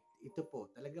 Like ito po,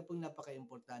 talaga pong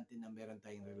napaka-importante na meron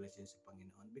tayong relasyon sa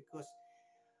Panginoon because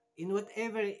in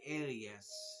whatever areas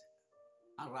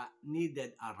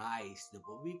needed arise,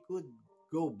 po, we could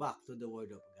go back to the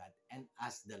Word of God and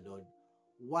ask the Lord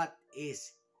what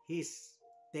is His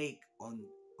take on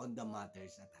the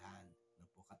matters at hand.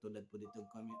 Po, katulad po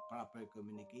ditong proper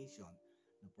communication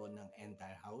po ng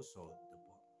entire household po.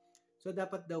 So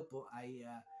dapat daw po ay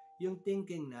yung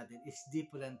thinking natin is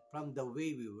different from the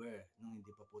way we were nung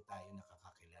hindi pa po tayo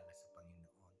nakakakilala sa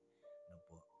Panginoon. No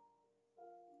po.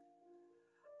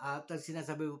 At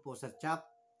sinasabi po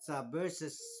sa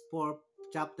verses 4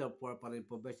 chapter 4 pa rin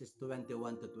po, verses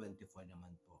 21 to 24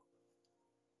 naman po.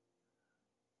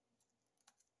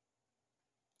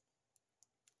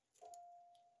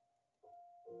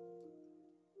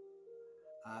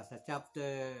 Sa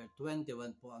chapter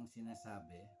 21 po ang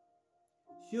sinasabi,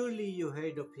 surely you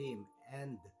heard of him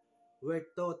and were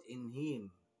taught in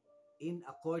him in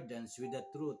accordance with the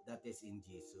truth that is in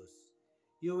Jesus.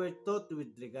 You were taught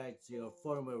with regards to your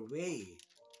former way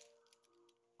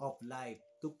of life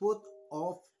to put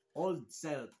off old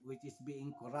self which is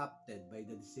being corrupted by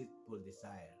the deceitful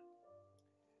desire,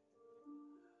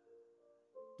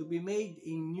 to be made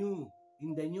in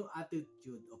the new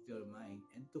attitude of your mind,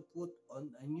 and to put on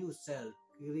a new self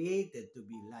created to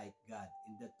be like God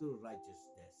in the true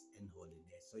righteousness and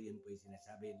holiness. So yun po yung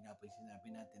sinasabi, yun nga po yung sinabi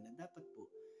natin na dapat po,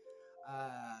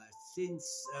 since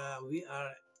we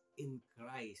are in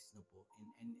Christ, no po,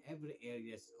 in every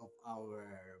areas of our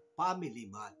family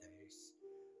matters,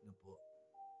 no po,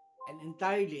 and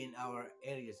entirely in our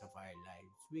areas of our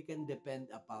lives, we can depend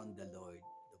upon the Lord,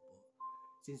 no po.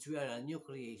 Since we are a new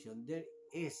creation, there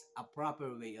is a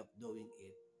proper way of doing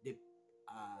it,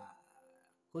 uh,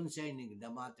 concerning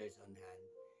the matters on hand.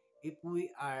 If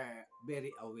we are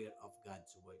very aware of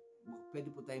God's word, pwede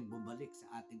po tayong bumalik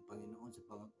sa ating Panginoon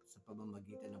sa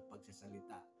pamamagitan ng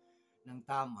pagsasalita ng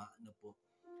tama, no po,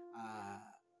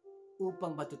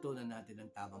 upang matutunan natin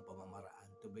ang tamang pamamaraan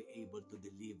to be able to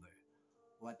deliver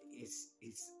what is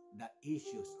the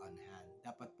issues on hand.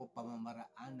 Dapat po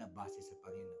pamamaraan na base sa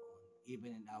Panginoon,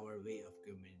 even in our way of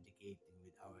communicating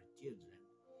with our children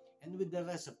and with the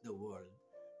rest of the world.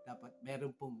 Dapat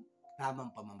meron pong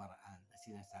tamang pamamaraan na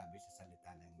sinasabi sa salita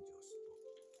ng Diyos po.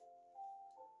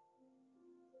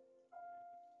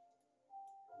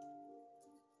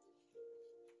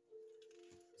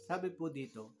 Sabi po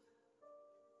dito,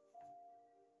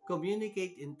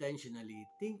 communicate intentionally.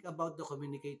 Think about the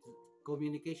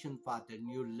communication pattern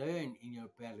you learn in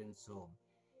your parents' home.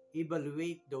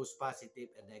 Evaluate those positive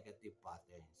and negative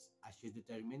patterns as you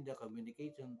determine the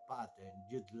communication pattern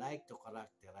you'd like to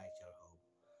characterize your home.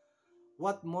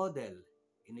 What model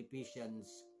in Ephesians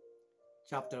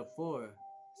chapter 4,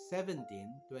 17,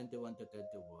 21 to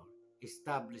 24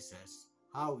 establishes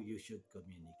how you should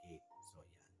communicate? So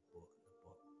yan po.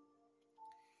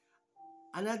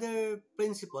 Another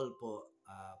principle po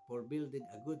for building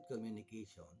a good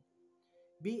communication,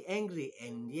 be angry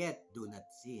and yet do not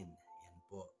sin. Yan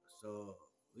po. So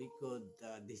we could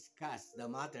discuss the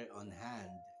matter on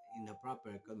hand in a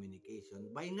proper communication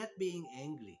by not being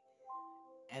angry,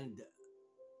 and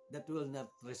that will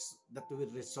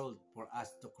result for us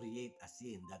to create a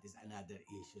sin. That is another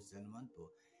issue naman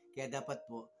po. Kaya dapat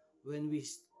po when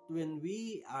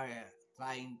we are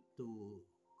trying to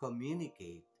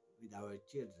communicate with our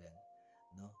children,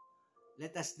 no,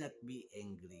 let us not be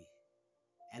angry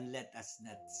and let us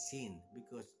not sin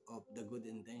because of the good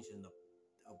intention of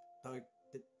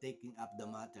taking up the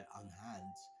matter on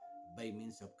hands by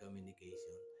means of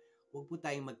communication. Huwag po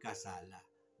tayong magkasala,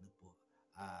 no po.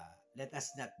 Let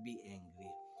us not be angry.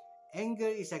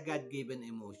 Anger is a God-given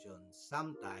emotion.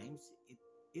 Sometimes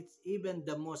it's even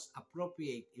the most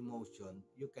appropriate emotion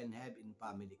you can have in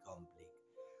family conflict.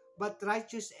 But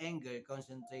righteous anger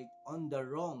concentrates on the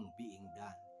wrong being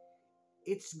done.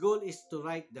 Its goal is to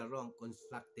right the wrong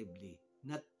constructively,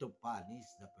 not to punish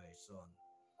the person.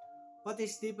 What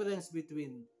is the difference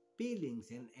between feelings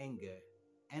and anger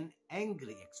and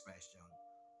angry expression?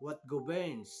 What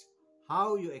governs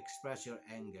how you express your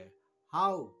anger?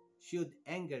 How should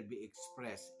anger be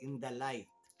expressed in the light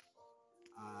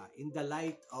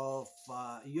of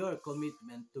your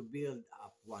commitment to build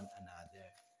up one another?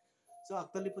 So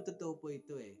actually po totoo po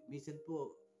ito eh. Minsan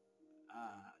po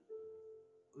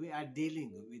we are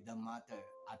dealing with the matter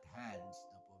at hand,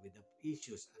 no po, with the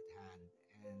issues at hand,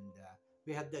 and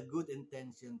we have the good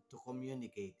intention to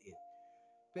communicate it.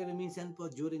 Pero minsan po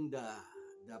during the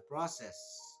process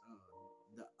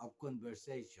of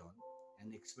conversation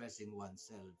and expressing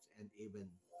oneself, and even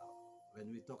when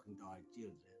we talking to our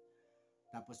children,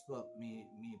 tapos po may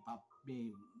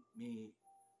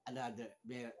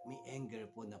anger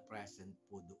po na present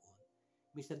po doon.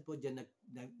 Minsan po dyan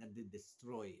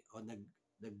nag-destroy o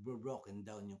nag-broken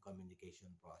down yung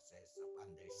communication process of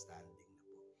understanding na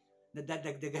po.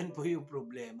 Nadadagdagan po yung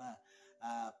problema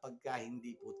pagka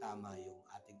hindi po tama yung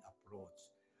ating approach.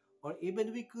 Or even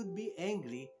we could be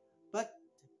angry, but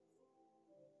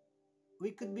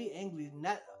we could be angry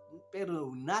pero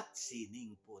not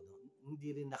sinning po, no?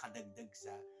 Hindi rin nakadagdag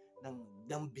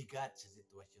ng bigat sa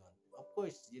sitwasyon. Of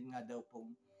course, yun nga daw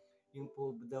pong yung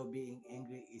po daw being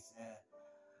angry is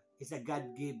a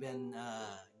God-given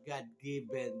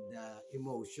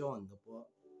emotion, no po.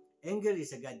 Anger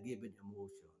is a God-given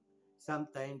emotion.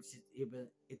 Sometimes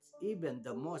it's even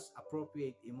the most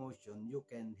appropriate emotion you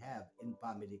can have in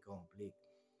family conflict.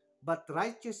 But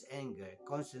righteous anger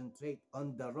concentrate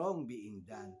on the wrong being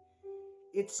done.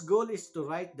 Its goal is to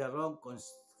right the wrong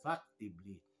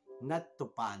constructively, not to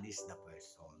punish the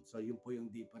person. So yun po yung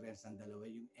difference ng dalawa.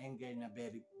 Yung anger na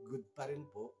very good pa rin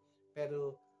po,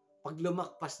 pero pag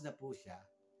lumakpas na po siya,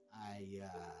 ay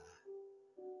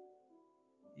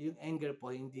yung anger po,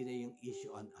 hindi na yung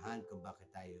issue on hand kung bakit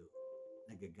tayo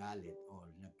nagagalit or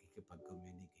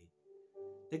nagkikipag-communicate.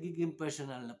 Nagiging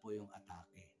personal na po yung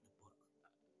atake.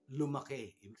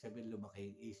 Lumaki. Ibig sabihin,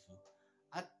 lumaki yung issue.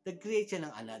 At nag-create siya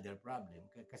ng another problem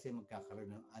kasi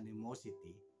magkakaroon ng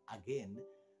animosity again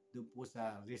doon po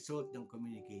sa result ng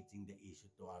communicating the issue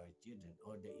to our children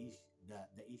or the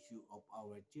issue of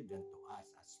our children to us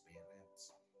as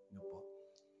parents. No po?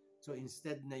 So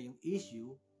instead na yung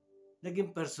issue,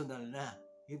 naging personal na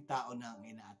yung tao na ang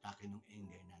inaatake ng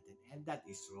anger natin. And that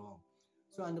is wrong.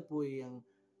 So ano po yung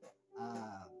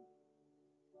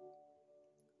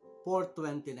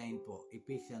 4:29 po,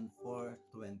 Ephesians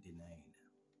 4:29.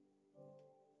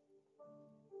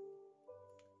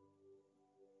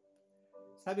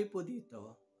 Sabi po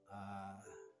dito,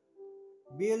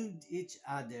 build each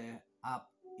other up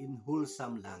in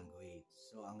wholesome language.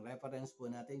 So, ang reference po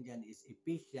natin dyan is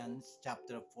Ephesians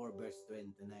chapter 4 verse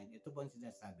 29. Ito po ang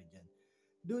sinasabi dyan.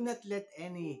 Do not let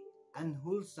any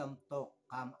unwholesome talk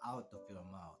come out of your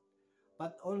mouth,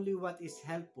 but only what is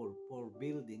helpful for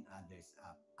building others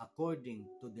up according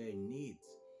to their needs,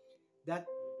 that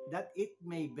it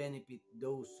may benefit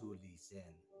those who listen.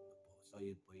 So,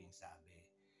 yun po yung sabi.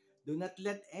 Do not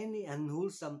let any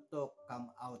unwholesome talk come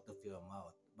out of your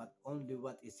mouth, but only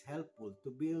what is helpful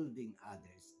to building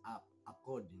others up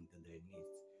according to their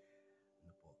needs.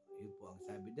 Ano po? Yun po ang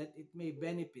sabi. That it may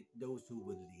benefit those who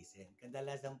would listen.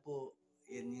 Kadalasan po,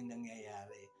 yun yung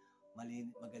nangyayari.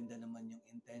 Maganda naman yung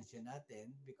intention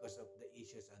natin because of the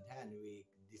issues on hand. We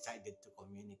decided to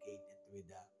communicate it with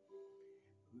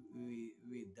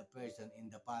the person in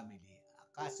the family.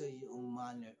 Kaso yung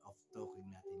manner of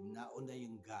talking natin, nauna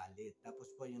yung galit.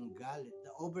 Tapos po yung galit,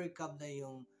 na-overcome na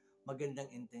yung magandang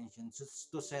intention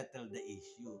to settle the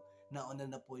issue. Nauna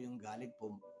na po yung galit,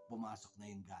 pumasok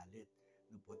na yung galit.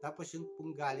 No po? Tapos yung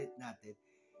pong galit natin,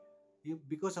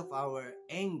 because of our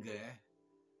anger,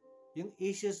 yung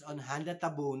issues on hand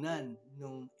natabunan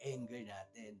nung anger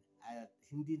natin. At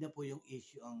hindi na po yung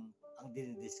issue ang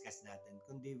dinidiscuss natin,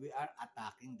 kundi we are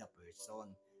attacking the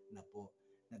person na po,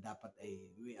 na dapat ay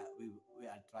we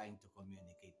are trying to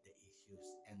communicate the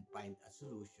issues and find a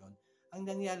solution. Ang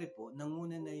nangyari po,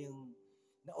 nanguna na yung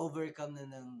na-overcome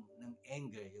na ng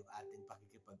anger yung ating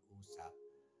pakikipag-usap.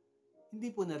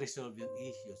 Hindi po na-resolve yung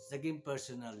issues. Naging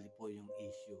personally po yung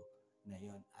issue na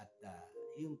yun. At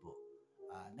yun po,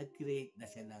 nag-create na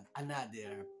siya ng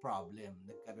another problem.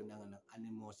 Nagkaroon na ng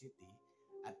animosity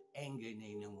at anger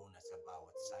na yun muna sa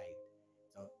bawat side.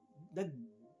 So,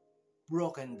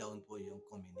 broken down po yung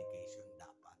communication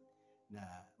dapat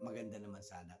na maganda naman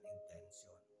sana ang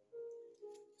intention.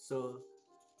 So,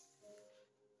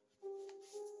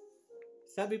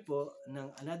 sabi po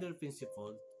ng another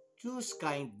principle, choose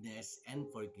kindness and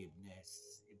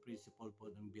forgiveness. Yung principle po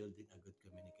ng building a good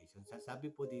communication.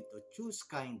 Sabi po dito, choose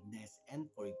kindness and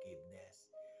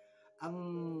forgiveness. Ang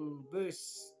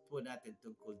verse po natin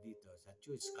tungkol dito sa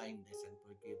choose kindness and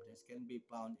forgiveness can be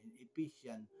found in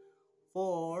Ephesians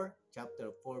 4,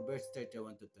 chapter 4, verse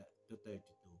 31 to 32.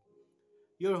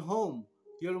 Your home,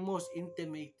 your most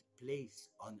intimate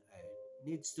place on earth,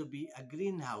 needs to be a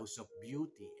greenhouse of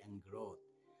beauty and growth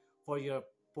for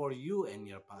you and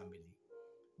your family.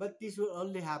 But this will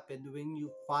only happen when you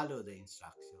follow the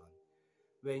instruction.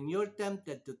 When you're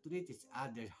tempted to treat each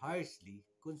other harshly,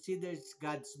 consider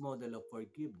God's model of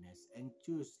forgiveness and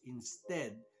choose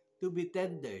instead to be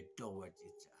tender towards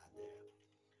each other.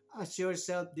 Ask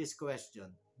yourself this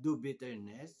question: do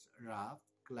bitterness, wrath,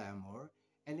 clamor,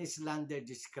 and slander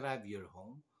describe your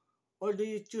home? Or do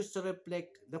you choose to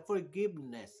reflect the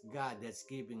forgiveness God has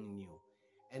given you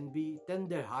and be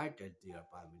tender-hearted to your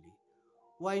family?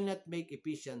 Why not make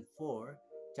Ephesians 4,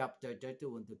 chapter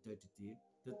 31 to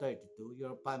 32,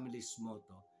 your family's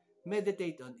motto?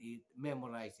 Meditate on it,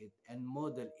 memorize it, and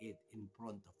model it in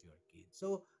front of your kids.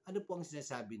 So, ano po ang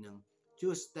sinasabi ng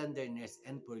choose tenderness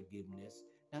and forgiveness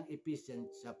ng Ephesians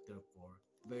chapter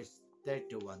 4, verse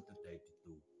 31 to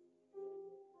 32.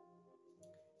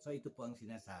 So, ito po ang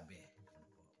sinasabi.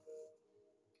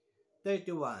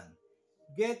 31.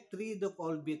 Get rid of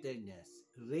all bitterness,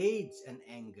 rage and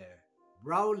anger,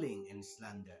 brawling and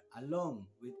slander, along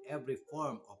with every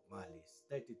form of malice.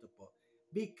 32 po.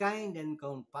 Be kind and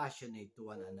compassionate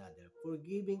to one another,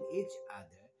 forgiving each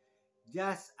other,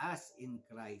 just as in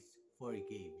Christ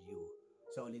forgave you.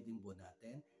 So ulitin po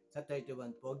natin. Sa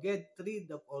 31 po, get rid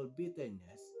of all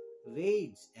bitterness,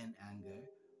 rage and anger,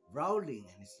 brawling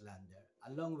and slander,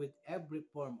 along with every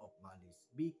form of malice.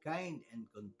 Be kind and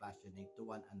compassionate to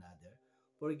one another,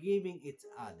 forgiving each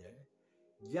other,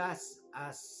 just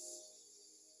as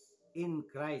in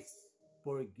Christ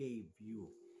forgave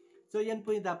you. So yan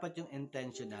po yung dapat yung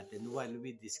intention natin while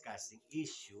we discussing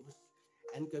issues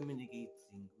and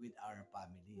communicating with our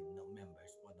family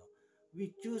members po. No?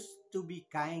 We choose to be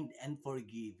kind and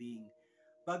forgiving.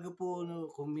 Bago po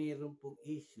kung mayroon pong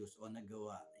issues o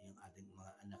nagawa yung ating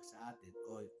mga anak sa atin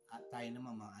o tayo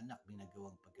naman mga anak may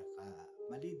nagawang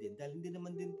pagkakamali din dahil hindi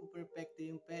naman din po perfecto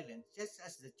yung parents just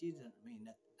as the children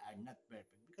are not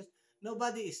perfect because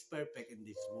nobody is perfect in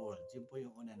this world. Yun po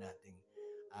yung una nating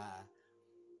uh,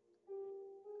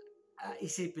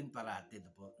 isipin parati no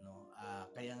po no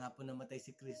kaya nga po namatay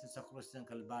si Kristo sa krus ng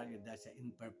Kalbaryo dahil sa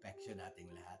imperfection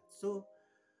nating lahat. So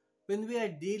when we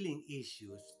are dealing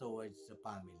issues towards the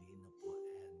family no po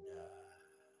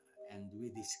and we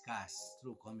discuss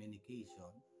through communication,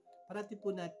 parati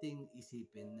po nating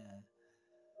isipin na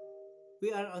we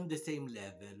are on the same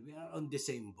level, we are on the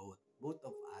same boat. Both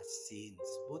of us sins,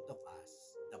 both of us,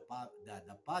 the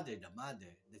father, the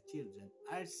mother, the children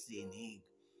are sinning.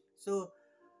 So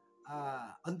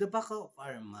on the back of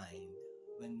our mind,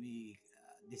 when we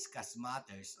discuss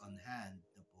matters on hand,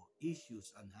 no po,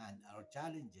 issues on hand, our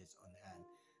challenges on hand,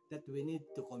 that we need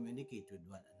to communicate with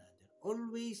one another.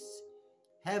 Always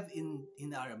have in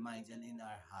our minds and in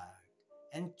our heart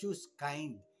and choose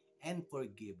kind and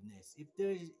forgiveness. If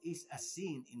there is a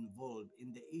sin involved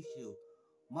in the issue,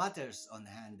 matters on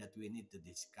hand that we need to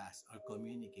discuss or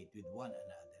communicate with one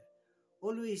another,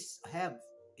 always have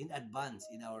in advance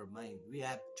in our mind, we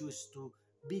have choose to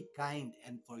be kind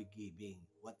and forgiving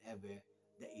whatever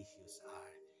the issues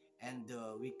are. And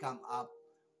we come up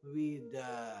with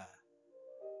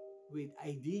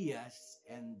ideas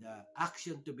and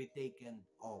action to be taken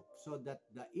off so that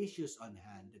the issues on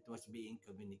hand that was being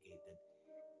communicated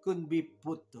could be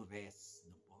put to rest.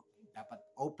 No po? Dapat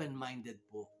open-minded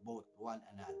po both one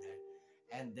another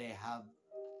and they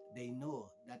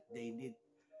know that they need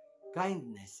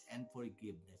kindness and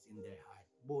forgiveness in their heart,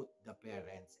 both the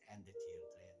parents and the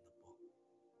children. No po?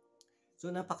 So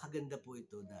napakaganda po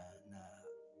ito na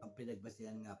ang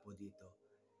pinagbasihan nga po dito.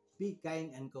 Be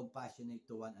kind and compassionate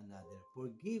to one another,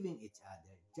 forgiving each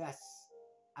other, just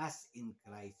as in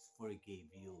Christ forgave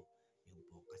you. Yun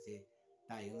po. Kasi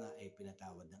tayo nga ay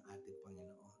pinatawad ng ating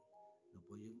Panginoon. No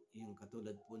po, yung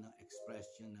katulad po ng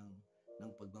expression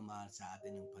ng pagmamahal sa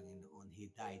atin ng Panginoon, He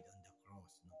died on the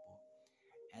cross. No po.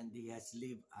 And He has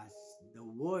lived us the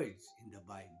words in the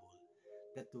Bible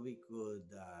that we could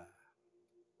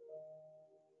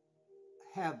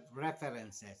have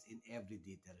references in every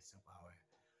details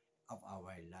of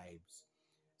our lives.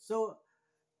 So,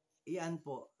 iyan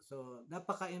po. So,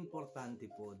 napaka-importante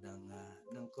po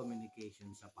ng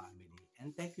communication sa family.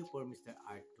 And thank you for Mr.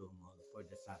 Art Tumol for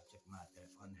the subject matter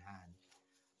on hand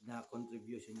na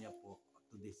contribution niya po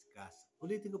to discuss.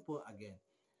 Ulitin ko po again.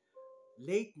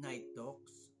 Late night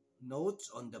talks, notes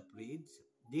on the fridge,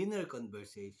 dinner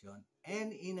conversation,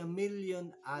 and in a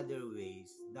million other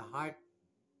ways, the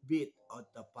heartbeat of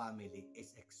the family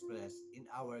is expressed in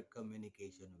our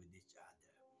communication with each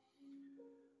other.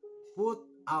 Put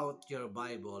out your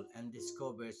Bible and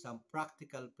discover some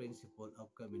practical principle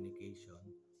of communication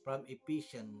from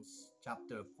Ephesians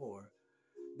chapter 4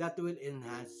 that will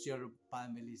enhance your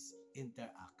family's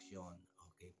interaction.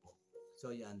 Okay po. So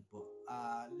yan po.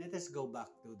 Let us go back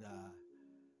to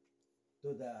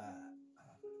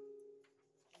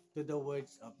to the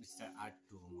words of Mr. Art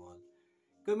Tumol.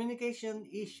 Communication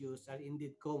issues are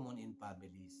indeed common in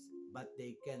families, but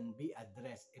they can be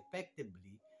addressed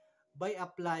effectively by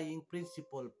applying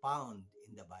principles found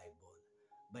in the Bible,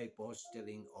 by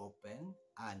fostering open,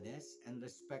 honest, and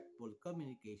respectful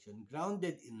communication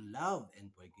grounded in love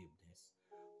and forgiveness.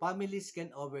 Families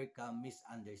can overcome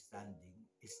misunderstanding,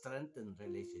 strengthen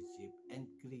relationship, and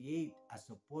create a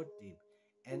supportive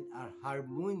and a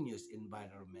harmonious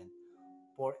environment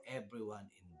for everyone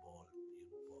involved.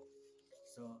 Yun po.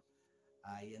 So,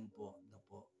 ayan po, no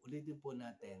po. Ulitin po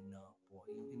natin, no po,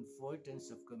 yung importance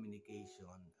of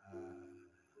communication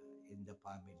in the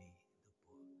family. No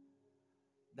po.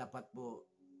 Dapat po,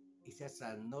 isa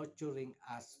sa nurturing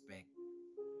aspect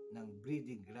ng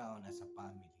breeding ground as a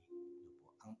family.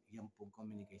 No po. Yan pong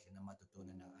communication na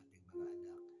matutunan ng ating mga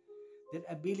anak. Their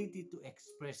ability to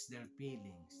express their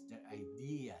feelings, their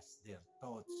ideas, their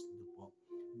thoughts, no po,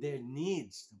 their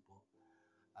needs, no po.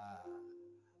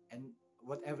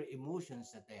 whatever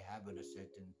emotions that they have on a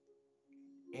certain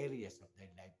areas of their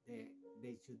life,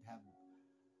 they should have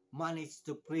managed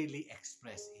to freely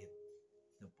express it.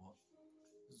 No po.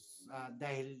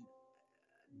 Dahil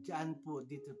diyan po,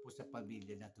 dito po sa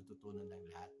pamilya natututunan ng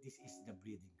lahat. This is the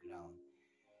breeding ground.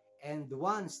 And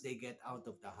once they get out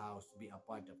of the house, be a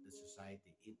part of the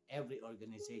society, in every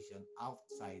organization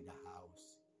outside the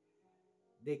house,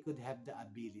 they could have the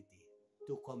ability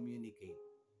to communicate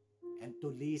and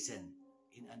to listen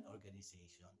in an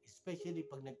organization. Especially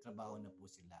pag nagtrabaho na po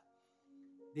sila.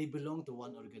 They belong to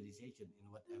one organization in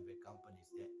whatever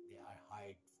companies that they are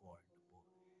hired for. Po.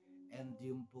 And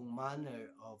yung pong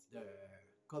manner of their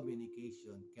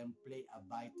communication can play a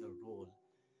vital role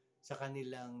sa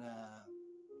kanilang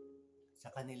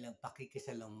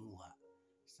pakikisalamuha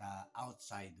sa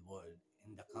outside world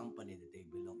in the company that they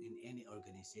belong, in any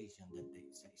organization that they,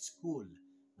 sa school,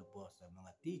 no po, sa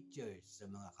mga teachers, sa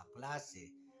mga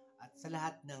kaklase, at sa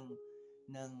lahat ng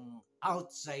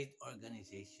outside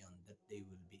organization that they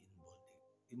will be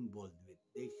involved with.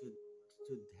 They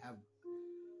should have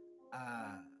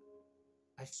uh,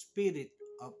 a spirit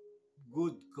of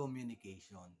good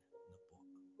communication, no po,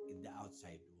 in the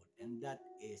outside world, and that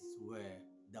is where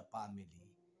the family,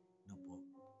 no po,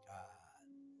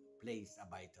 plays a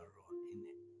vital role in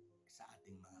sa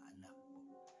ating mga anak po.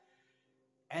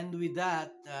 And with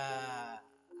that,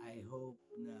 I hope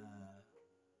na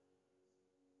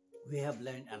we have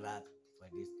learned a lot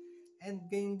for this. And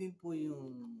ganyan din po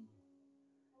yung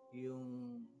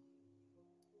yung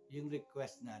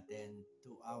request natin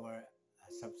to our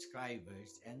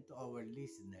subscribers and to our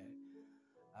listener,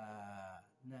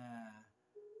 na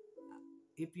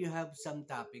if you have some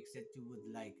topics that you would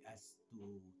like us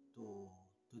to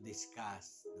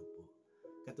discuss, no po.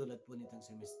 Katulad po nitong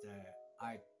si Mr.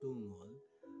 Art Tungol,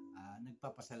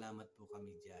 nagpapasalamat po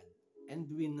kami diyan. And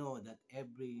we know that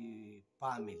every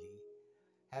family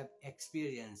have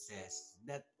experiences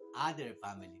that other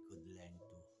family could learn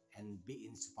to and be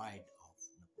inspired of,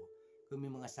 no po. Kung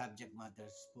may mga subject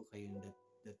matters po kayo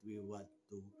that we want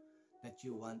to, that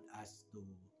you want us to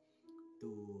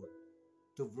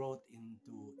brought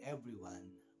into everyone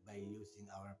by using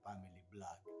our family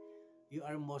blog, you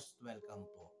are most welcome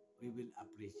po. We will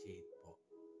appreciate po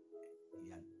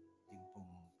yan, yung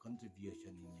pong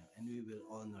contribution ninyo, and we will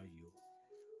honor you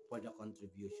for the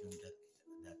contribution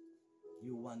that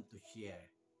you want to share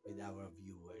with our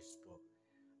viewers po.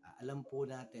 Alam po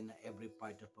natin na every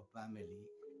part of a family,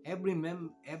 every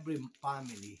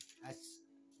family has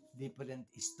different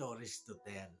stories to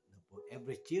tell, no po.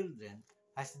 Every children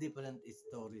has different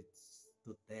stories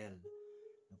to tell,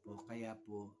 no po. Kaya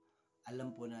po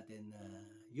alam po natin na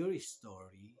your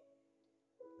story,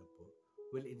 no po,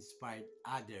 will inspire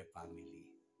other family.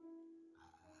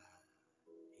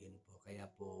 Yun po. Kaya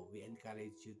po we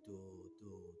encourage you to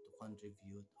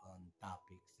contribute on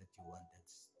topics that you want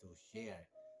us to share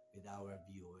with our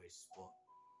viewers po.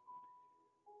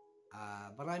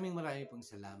 Maraming pong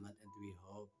salamat, and we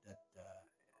hope that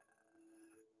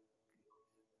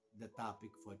the topic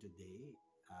for today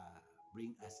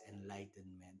bring us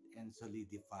enlightenment and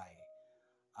solidify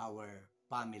our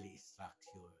family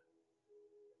structure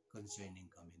concerning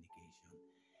communication.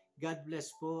 God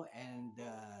bless po, and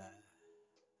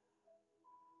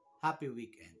happy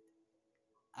weekend.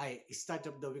 Start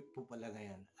of the week po pala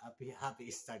ngayon.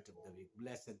 Happy start of the week.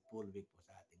 Blessed full week po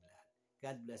sa ating lahat.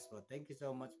 God bless po. Thank you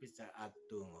so much, Mr.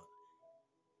 Atungo.